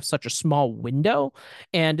because they have such a small window.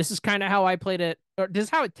 And this is kind of how I played it, or this is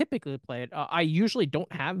how I typically play it. I usually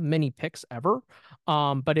don't have many picks ever.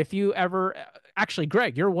 But if you ever, actually,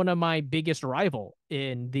 Greg, you're one of my biggest rival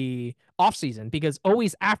in the offseason because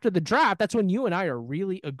always after the draft, that's when you and I are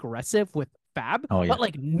really aggressive with Fab, Oh but yeah,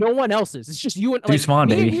 like no one else is. It's just you and Deuce like Vaughn,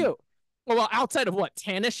 me and baby. you. Well, outside of what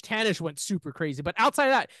Tanish went super crazy, but outside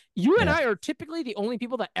of that, you and Yeah, I are typically the only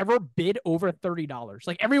people that ever bid over $30.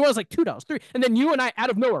 Like everyone's like $2, three, and then you and I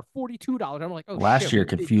out of nowhere $42. I'm like, oh last shit, year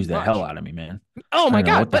we bid too confused the hell much. out of me, man. Oh I my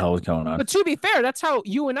don't know god! what the But hell was going on. but to be fair, that's how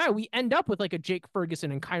you and I we end up with like a Jake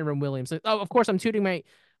Ferguson and Kyron Williams. Oh, of course, I'm tooting my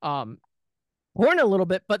um horn a little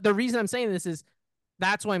bit, but the reason I'm saying this is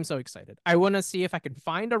that's why I'm so excited. I want to see if I can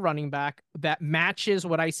find a running back that matches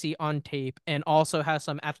what I see on tape and also has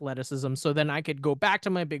some athleticism. So then I could go back to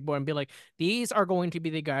my big boy and be like, these are going to be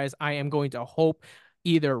the guys I am going to hope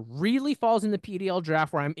either really falls in the PDL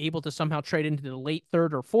draft where I'm able to somehow trade into the late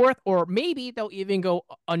third or fourth, or maybe they'll even go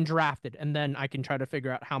undrafted. And then I can try to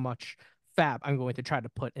figure out how much fab I'm going to try to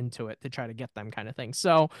put into it to try to get them kind of thing.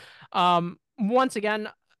 So, once again,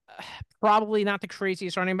 probably not the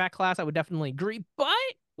craziest running back class. I would definitely agree. But,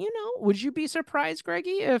 would you be surprised,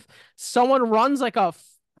 Greggy, if someone runs like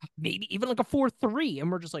maybe even like a 4-3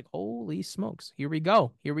 and we're just like, holy smokes, here we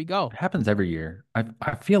go. Here we go. It happens every year.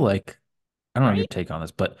 I feel like I don't know your Right? take on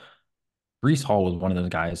this, but Brees Hall was one of those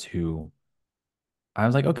guys who I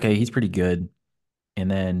was like, okay, he's pretty good. And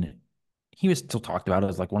then he was still talked about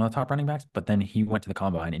as like one of the top running backs, but then he went to the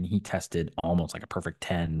combine and he tested almost like a perfect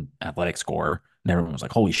 10 athletic score. And everyone was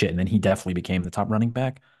like, holy shit. And then he definitely became the top running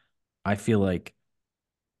back. I feel like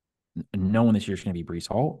no one this year is going to be Brees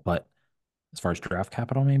Hall, but as far as draft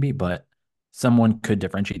capital, maybe, but someone could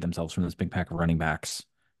differentiate themselves from this big pack of running backs.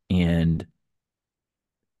 And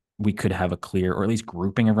we could have a clear or at least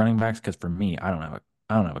grouping of running backs. Cause for me, I don't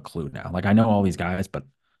have a clue now. Like I know all these guys, but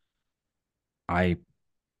I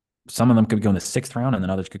some of them could go in the sixth round and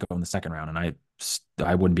then others could go in the second round. And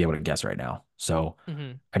I wouldn't be able to guess right now. So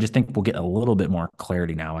Mm-hmm. I just think we'll get a little bit more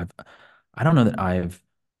clarity now. I don't know that I've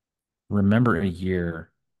remember a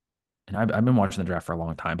year, and I've been watching the draft for a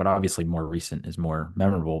long time, but obviously more recent is more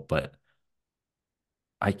memorable. But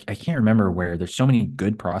I can't remember where there's so many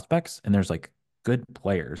good prospects and there's like good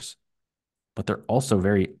players, but they're also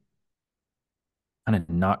very kind of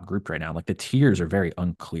not grouped right now. Like the tiers are very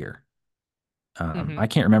unclear. Hmm. I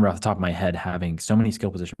can't remember off the top of my head having so many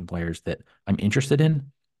skill position players that I'm interested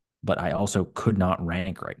in, but I also could not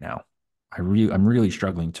rank right now. I'm really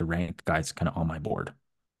struggling to rank guys kind of on my board.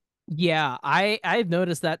 Yeah, I've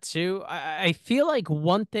noticed that too. I feel like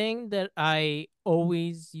one thing that I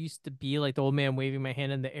always used to be like the old man waving my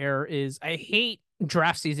hand in the air is I hate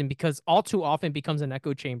draft season because all too often it becomes an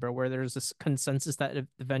echo chamber where there's this consensus that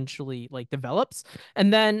eventually like develops,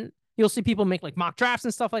 and then you'll see people make like mock drafts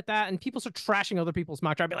and stuff like that, and people start trashing other people's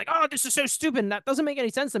mock draft, be like, "Oh, this is so stupid." And that doesn't make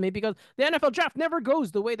any sense to me because the NFL draft never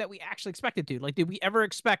goes the way that we actually expect it to. Like, did we ever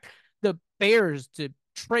expect the Bears to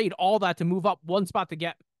trade all that to move up one spot to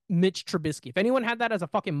get Mitch Trubisky? If anyone had that as a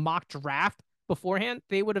fucking mock draft beforehand,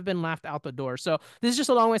 they would have been laughed out the door. So this is just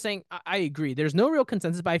a long way of saying I agree. There's no real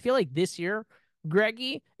consensus, but I feel like this year,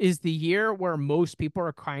 Greggy, is the year where most people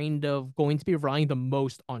are kind of going to be relying the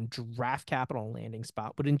most on draft capital and landing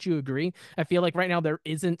spot. Wouldn't you agree? I feel like right now there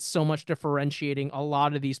isn't so much differentiating a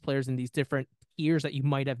lot of these players in these different tiers that you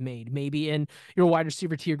might have made. Maybe in your wide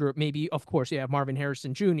receiver tier group, maybe, of course, you have Marvin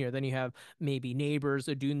Harrison Jr., then you have maybe Neighbors,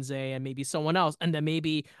 Odunze, and maybe someone else, and then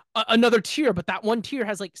maybe another tier, but that one tier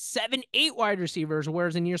has like 7, 8 wide receivers,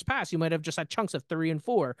 whereas in years past you might have just had chunks of 3 and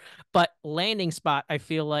 4. But landing spot, I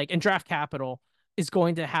feel like, and draft capital is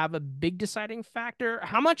going to have a big deciding factor.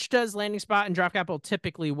 How much does landing spot and draft capital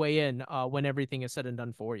typically weigh in when everything is said and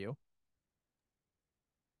done for you?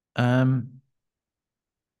 Um,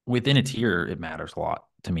 Within a tier, it matters a lot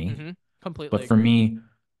to me. Mm-hmm. Completely But for agree. me,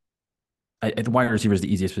 the wide receiver is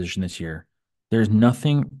the easiest position this year. There's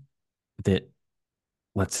nothing that,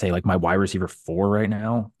 let's say, like my wide receiver four right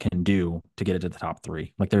now can do to get it to the top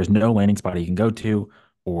three. Like there's no landing spot he can go to,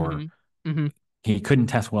 or Mm-hmm. Mm-hmm. he couldn't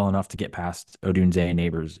test well enough to get past Odunze,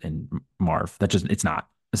 Neighbors, and Marv. That just it's not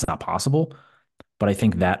possible. But I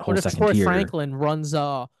think that What whole if second Troy tier, Franklin runs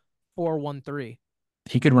 4-1-3?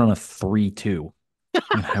 he could run a 3-2,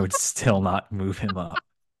 and I would still not move him up.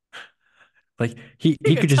 Like he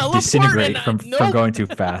could just Teleport and disintegrate from nope. going too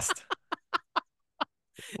fast.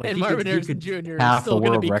 Like And he could Marvin he Harrison could Jr. is half the still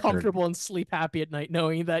going to world be record. comfortable and sleep happy at night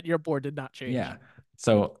knowing that your board did not change. Yeah.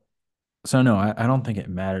 So no, I don't think it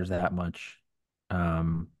matters that much.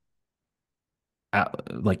 Um,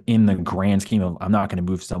 like in the grand scheme of, I'm not going to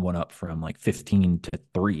move someone up from like 15 to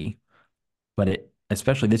 3, but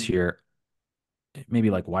especially this year, maybe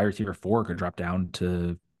like wide receiver 4 could drop down to,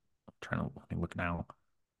 I'm trying to let me look now,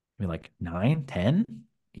 maybe like 9, 10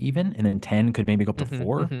 even, and then 10 could maybe go up to Hmm.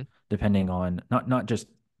 4, Hmm. depending on not just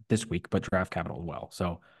this week, but draft capital as well.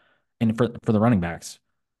 So, and for the running backs,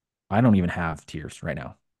 I don't even have tiers right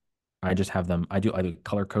now. I just have them. I do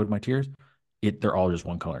color code my tiers. They're all just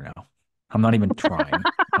one color now. I'm not even trying.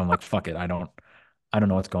 I'm like, fuck it. I don't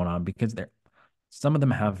know what's going on because some of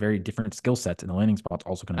them have very different skill sets, and the landing spot's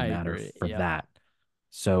also going to I matter agree. for Yep. that.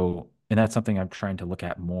 So, and that's something I'm trying to look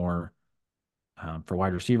at more for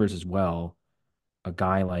wide receivers as well. A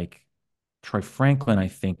guy like Troy Franklin, I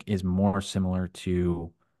think, is more similar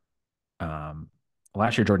to um,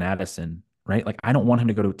 last year Jordan Addison, right? Like I don't want him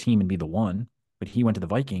to go to a team and be the one, but he went to the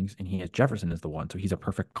Vikings and he has Jefferson as the one, so he's a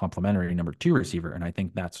perfect complementary number two receiver, and I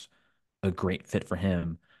think that's a great fit for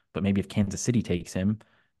him. But maybe if Kansas City takes him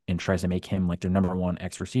and tries to make him like their number one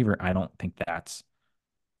X receiver, I don't think that's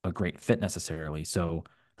a great fit necessarily. So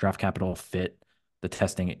draft capital fit, the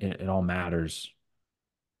testing, it all matters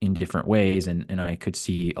in different ways, and I could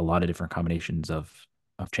see a lot of different combinations of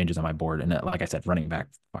changes on my board. And like I said, running back,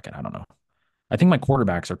 fuck it, I don't know. I think my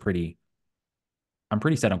quarterbacks are pretty. I'm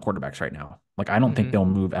pretty set on quarterbacks right now. Like I don't think Hmm. they'll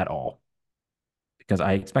move at all because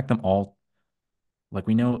I expect them all. Like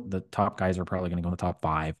we know the top guys are probably going to go in the top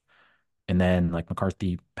five, and then like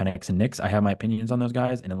McCarthy, Penix, and Nix. I have my opinions on those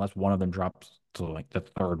guys, and unless one of them drops to like the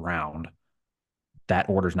third round, that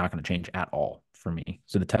order is not going to change at all for me.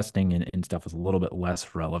 So the testing and stuff is a little bit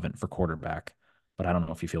less relevant for quarterback, but I don't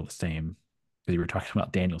know if you feel the same because you were talking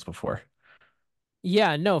about Daniels before.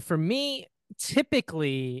 Yeah, no, for me,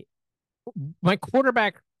 typically my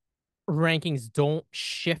quarterback rankings don't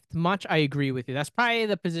shift much. I agree with you. That's probably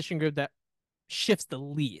the position group that shifts the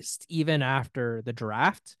least, even after the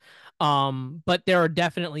draft. But there are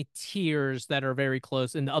definitely tiers that are very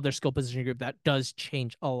close in the other skill position group that does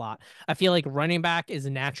change a lot. I feel like running back is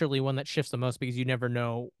naturally one that shifts the most because you never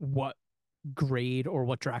know what grade or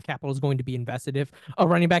what draft capital is going to be invested. If a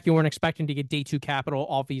running back you weren't expecting to get day 2 capital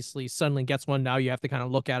obviously suddenly gets one, now you have to kind of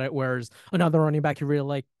look at it. Whereas another running back you really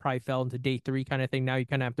like probably fell into day 3 kind of thing. Now you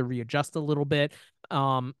kind of have to readjust a little bit.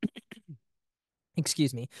 Um,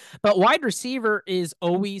 Excuse me. But wide receiver is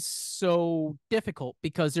always so difficult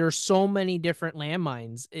because there are so many different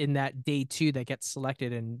landmines in that day two that get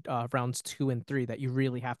selected in rounds 2 and 3 that you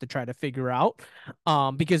really have to try to figure out.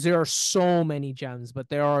 Because there are so many gems, but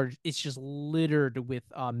it's just littered with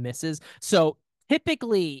misses. So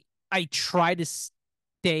typically I try to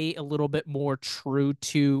stay a little bit more true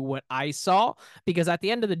to what I saw, because at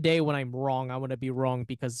the end of the day, when I'm wrong, I want to be wrong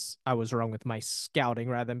because I was wrong with my scouting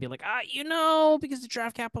rather than be like, because the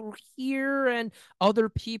draft capital here and other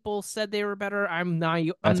people said they were better. I'm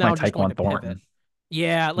That's my now just going to Tyquan pivot. Thornton.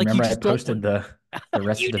 Yeah, like you Remember I just don't posted want. the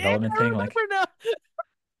rest You of did? development I thing? Like remember now.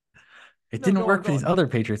 it No, didn't go on, work for go these on. other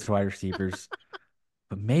Patriots wide receivers,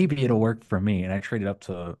 but maybe it'll work for me. And I traded up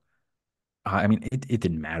to I mean, it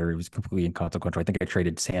didn't matter. It was completely inconsequential. I think I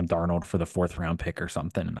traded Sam Darnold for the fourth round pick or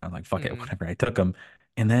something. And I'm like, fuck it, Mm. whatever. I took him.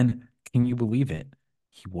 And then, can you believe it?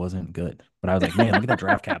 He wasn't good. But I was like, man, look at that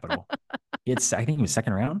draft capital. I think he was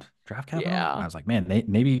second round draft capital. I Yeah. was like, man,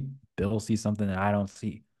 maybe Bill sees something that I don't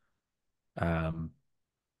see. Um,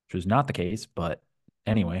 which was not the case. But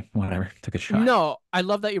anyway, whatever. Took a shot. No, I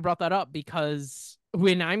love that you brought that up because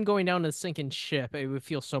when I'm going down to sinking ship, it would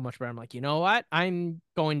feel so much better. I'm like, you know what? I'm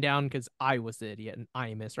going down because I was the idiot and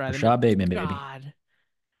I missed rather than be Rashad like, Bateman, baby. God,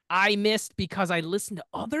 I missed because I listened to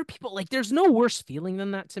other people. Like, there's no worse feeling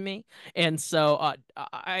than that to me. And so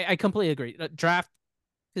I completely agree. Draft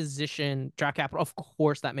position, draft capital, of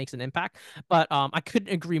course, that makes an impact. But I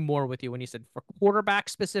couldn't agree more with you when you said for quarterback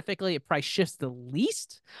specifically, it probably shifts the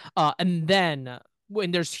least. And then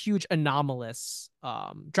when there's huge anomalous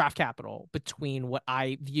draft capital between what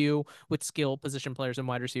I view with skill position players and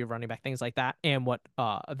wide receiver, running back, things like that, and what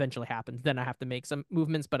eventually happens, then I have to make some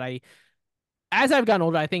movements. But as I've gotten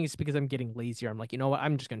older, I think it's because I'm getting lazier. I'm like, you know what?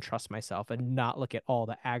 I'm just going to trust myself and not look at all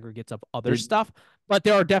the aggregates of other Did stuff. But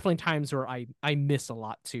there are definitely times where I miss a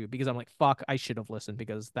lot too because I'm like, fuck, I should have listened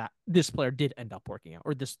because that this player did end up working out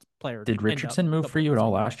or this player did end up Richardson move for you at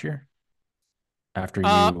all double-listing. last year?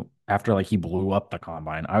 Uh, After like he blew up the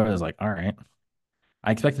combine, I was like, all right.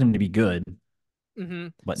 I expected him to be good,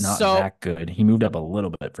 but not so that good. He moved up a little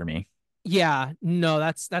bit for me. yeah, no,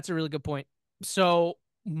 that's a really good point. So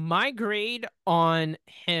my grade on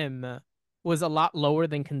him was a lot lower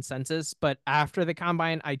than consensus, but after the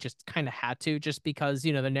combine, I just kind of had to, just because,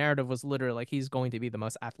 the narrative was literally like he's going to be the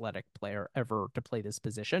most athletic player ever to play this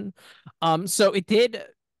position. So it did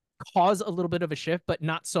cause a little bit of a shift, but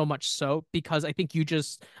not so much so because I think you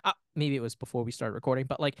just maybe it was before we started recording,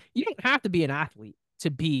 but like you don't have to be an athlete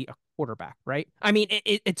to be a quarterback, right? I mean,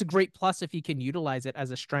 it's a great plus if you can utilize it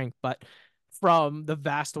as a strength, but from the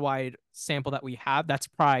vast wide sample that we have, that's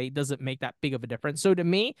probably doesn't make that big of a difference. So to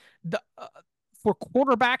me, the for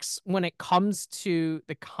quarterbacks, when it comes to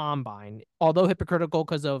the combine, although hypocritical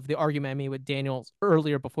because of the argument I made with Daniel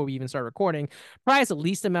earlier before we even started recording, probably has the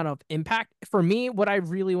least amount of impact. For me, what I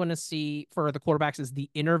really want to see for the quarterbacks is the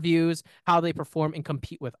interviews, how they perform and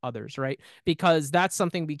compete with others, right? Because that's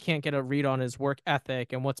something we can't get a read on is work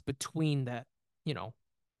ethic and what's between the, you know,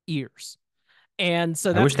 ears. And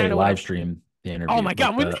so I that's wish they kind of what live I'm. streamed the Oh interview, my like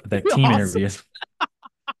God, wouldn't the that be team awesome? interviews.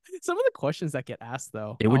 Some of the questions that get asked,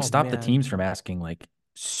 though. It would Oh stop the man. teams from asking like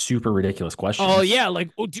super ridiculous Oh questions yeah,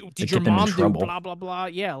 like oh, did that your get them in mom do trouble. blah blah blah?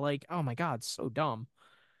 Yeah, like oh my God, so dumb.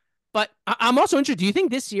 But I'm also interested. Do you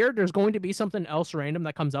think this year there's going to be something else random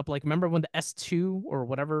that comes up? Like, remember when the S2 or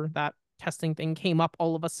whatever that testing thing came up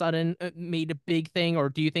all of a sudden, made a big thing? Or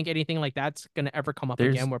do you think anything like that's going to ever come up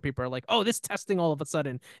again There's where people are like, oh, this testing all of a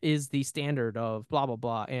sudden is the standard of blah, blah,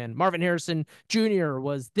 blah. And Marvin Harrison Jr.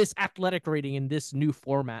 was this athletic rating in this new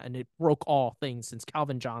format and it broke all things since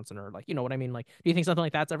Calvin Johnson or like, you know what I mean? Like, do you think something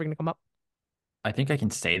like that's ever going to come up? I think I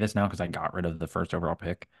can say this now because I got rid of the first overall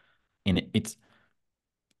pick. And it's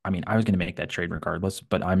I mean, I was gonna make that trade regardless,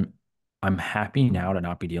 but I'm happy now to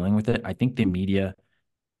not be dealing with it. I think the media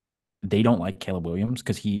they don't like Caleb Williams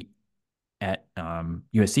because he at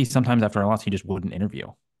USC sometimes after a loss he just wouldn't interview,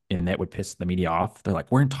 and that would piss the media off. They're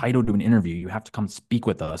like, "We're entitled to an interview. You have to come speak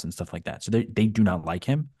with us and stuff like that." So they do not like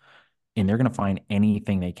him, and they're gonna find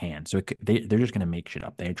anything they can. So they're just gonna make shit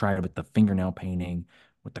up. They tried it with the fingernail painting,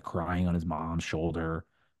 with the crying on his mom's shoulder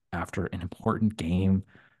after an important game.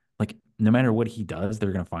 Like no matter what he does,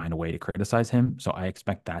 they're gonna find a way to criticize him. So I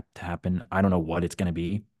expect that to happen. I don't know what it's gonna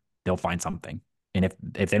be. They'll find something, and if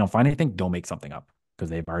they don't find anything, they'll make something up because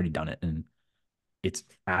they've already done it, and it's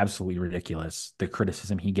absolutely ridiculous the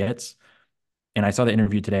criticism he gets. And I saw the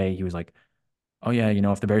interview today. He was like, "Oh yeah,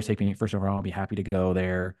 if the Bears take me first overall, I'll be happy to go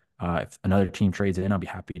there. If another team trades in, I'll be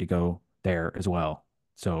happy to go there as well."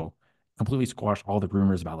 So completely squash all the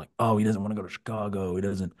rumors about like, oh, he doesn't want to go to Chicago. He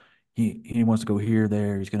doesn't. He wants to go here,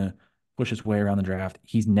 there. He's gonna. push his way around the draft.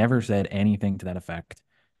 He's never said anything to that effect.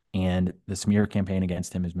 And the smear campaign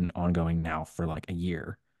against him has been ongoing now for like a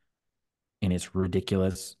year. And it's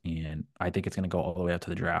ridiculous. And I think it's going to go all the way up to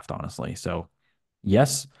the draft, honestly. So,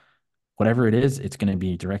 yes, whatever it is, it's going to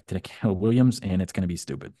be directed at Caleb Williams and it's going to be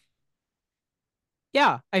stupid.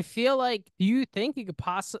 Yeah, I feel like. Do you think you could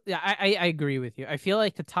possibly? Yeah, I agree with you. I feel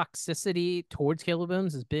like the toxicity towards Caleb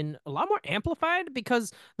Williams has been a lot more amplified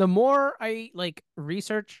because the more I like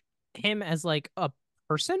research him as like a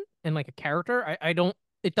person and like a character, I don't.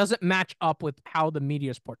 It doesn't match up with how the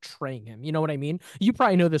media is portraying him. You know what I mean? You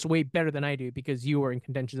probably know this way better than I do because you were in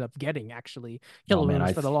contention of getting actually Oh Caleb man,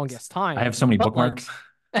 Williams for the longest I time. have so many But like, bookmarks.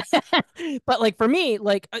 but like for me,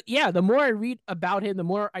 like yeah, the more I read about him, the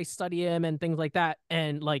more I study him and things like that,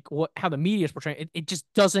 and like what how the media is portraying it, it just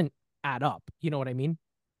doesn't add up. You know what I mean?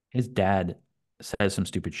 His dad says some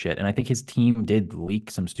stupid shit. And I think his team did leak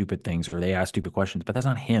some stupid things or they asked stupid questions, but that's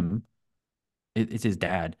not him. It's his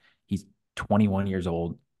dad. He's 21 years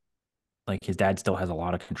old. Like his dad still has a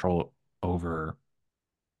lot of control over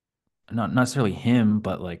not necessarily him,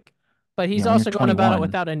 but like, But you he's know, when you're also going about it 21,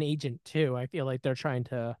 without an agent too. I feel like they're trying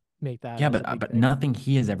to make that yeah, as but a big but thing. nothing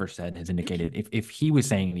he has ever said has indicated if he was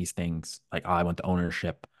saying these things like, oh, I want the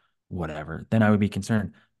ownership, whatever, then I would be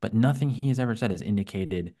concerned. But nothing he has ever said has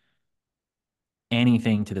indicated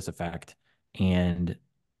anything to this effect. And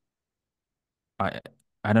I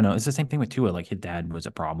I don't know. It's the same thing with Tua. Like his dad was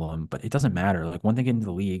a problem, but it doesn't matter. Like once they get into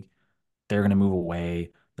the league, they're gonna move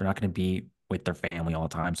away. They're not gonna be with their family all the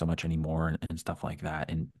time so much anymore and stuff like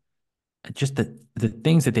that. And just the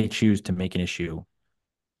things that they choose to make an issue,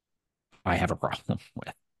 I have a problem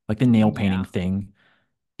with. Like the nail painting Yeah. thing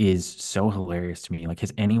is so hilarious to me. Like,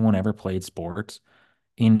 has anyone ever played sports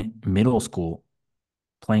in middle school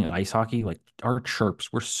playing ice hockey? Like our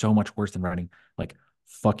chirps were so much worse than writing like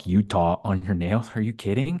fuck Utah on your nails. Are you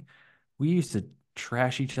kidding? We used to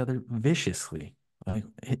trash each other viciously. Like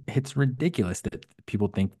it's ridiculous that people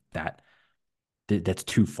think that's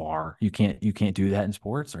too far. You can't do that in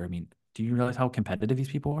sports. Or I mean, do you realize how competitive these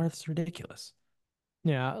people are? It's ridiculous.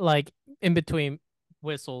 Yeah, like in between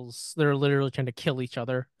whistles, they're literally trying to kill each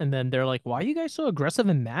other, and then they're like, "Why are you guys so aggressive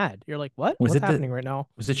and mad?" You're like, "What? Was What's it the happening right now?"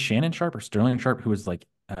 was it Shannon Sharp or Sterling Sharp who was like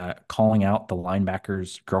calling out the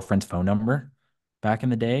linebacker's girlfriend's phone number back in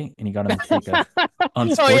the day, and he got him to take a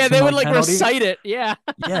Oh yeah, they would unsportsmanlike like penalty? recite it. Yeah.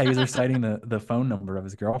 Yeah, he was reciting the phone number of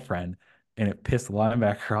his girlfriend, and it pissed the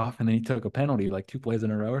linebacker off, and then he took a penalty like 2 plays in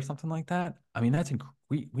a row or something like that. I mean,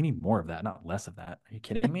 we need more of that, not less of that. Are you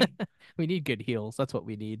kidding me? We need good heels. That's what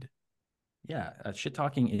we need. Yeah, shit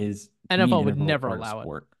talking is to me an NFL would integral never part of allow it.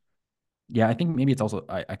 sport. Yeah, I think maybe it's also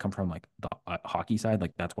I come from like the hockey side,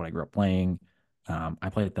 like that's what I grew up playing. I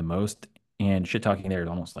played it the most, and shit talking there is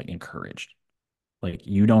almost like encouraged. Like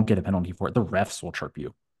you don't get a penalty for it. The refs will chirp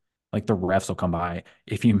you. Like the refs will come by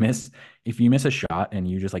if you miss a shot and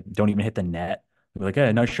you just like don't even hit the net. They'll be like,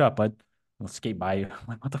 "Hey, nice shot, bud." They'll skate by you. I'm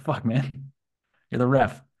like, what the fuck, man? You're the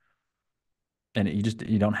ref, and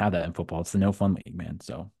you don't have that in football. It's the no fun league, man.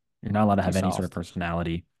 So you're not allowed to Too have any sort of soft.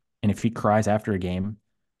 personality. And if he cries after a game,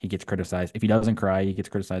 he gets criticized. If he doesn't cry, he gets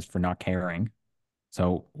criticized for not caring.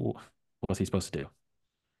 So what's he supposed to do?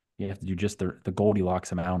 You have to do just the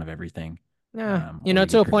Goldilocks amount of everything, Yeah, or you to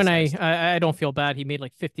get a point, criticized. I don't feel bad. He made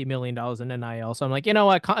like $50 million in NIL, so I'm like, you know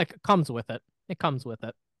what? It comes with it. It comes with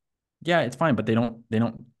it. Yeah, it's fine, but they don't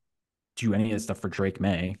do any of this stuff for Drake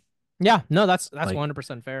May. Yeah, no, that's Like,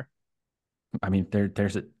 100% fair. I mean,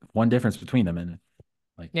 there's one difference between them, and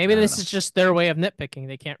like Maybe I don't this know. is just their way of nitpicking.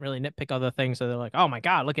 They can't really nitpick other things, so they're like, "Oh my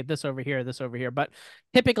God, look at this over here, this over here." But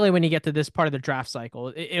typically, when you get to this part of the draft cycle,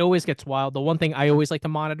 it always gets wild. The one thing I always like to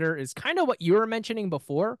monitor is kind of what you were mentioning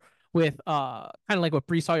before, with kind of like what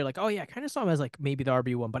Brees Hall. You're like, "Oh yeah, I kind of saw him as like maybe the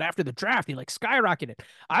RB1," but after the draft, he like skyrocketed.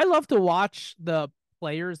 I love to watch the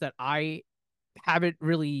players that I haven't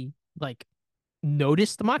really like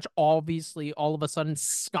noticed much, obviously all of a sudden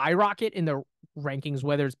skyrocket in the rankings,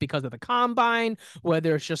 whether it's because of the combine,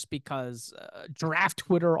 whether it's just because draft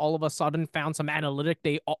Twitter all of a sudden found some analytic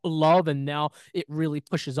they love, and now it really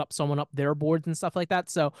pushes up someone up their boards and stuff like that.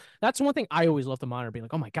 So that's one thing I always love to monitor, be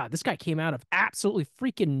like, oh my God, this guy came out of absolutely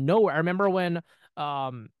freaking nowhere. I remember when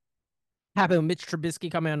um happened with Mitch Trubisky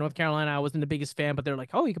coming out of North Carolina. I wasn't the biggest fan, but they're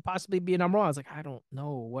like, oh, he could possibly be a number one. I was like, I don't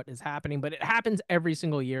know what is happening, but it happens every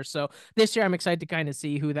single year. So this year, I'm excited to kind of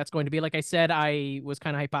see who that's going to be. Like I said, I was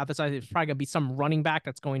kind of hypothesizing it's probably going to be some running back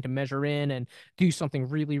that's going to measure in and do something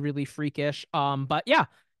really, really freakish. But yeah,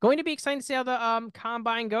 going to be exciting to see how the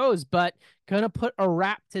combine goes. But gonna put a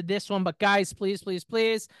wrap to this one. But guys, please, please,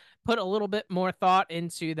 please put a little bit more thought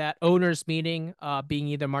into that owners meeting being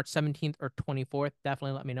either March 17th or 24th,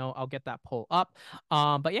 definitely let me know. I'll get that poll up.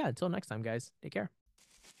 But yeah, until next time, guys, take care.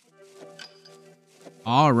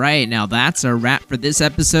 All right, now that's a wrap for this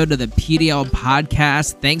episode of the PDL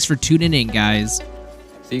podcast. Thanks for tuning in, guys.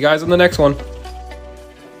 See you guys on the next one.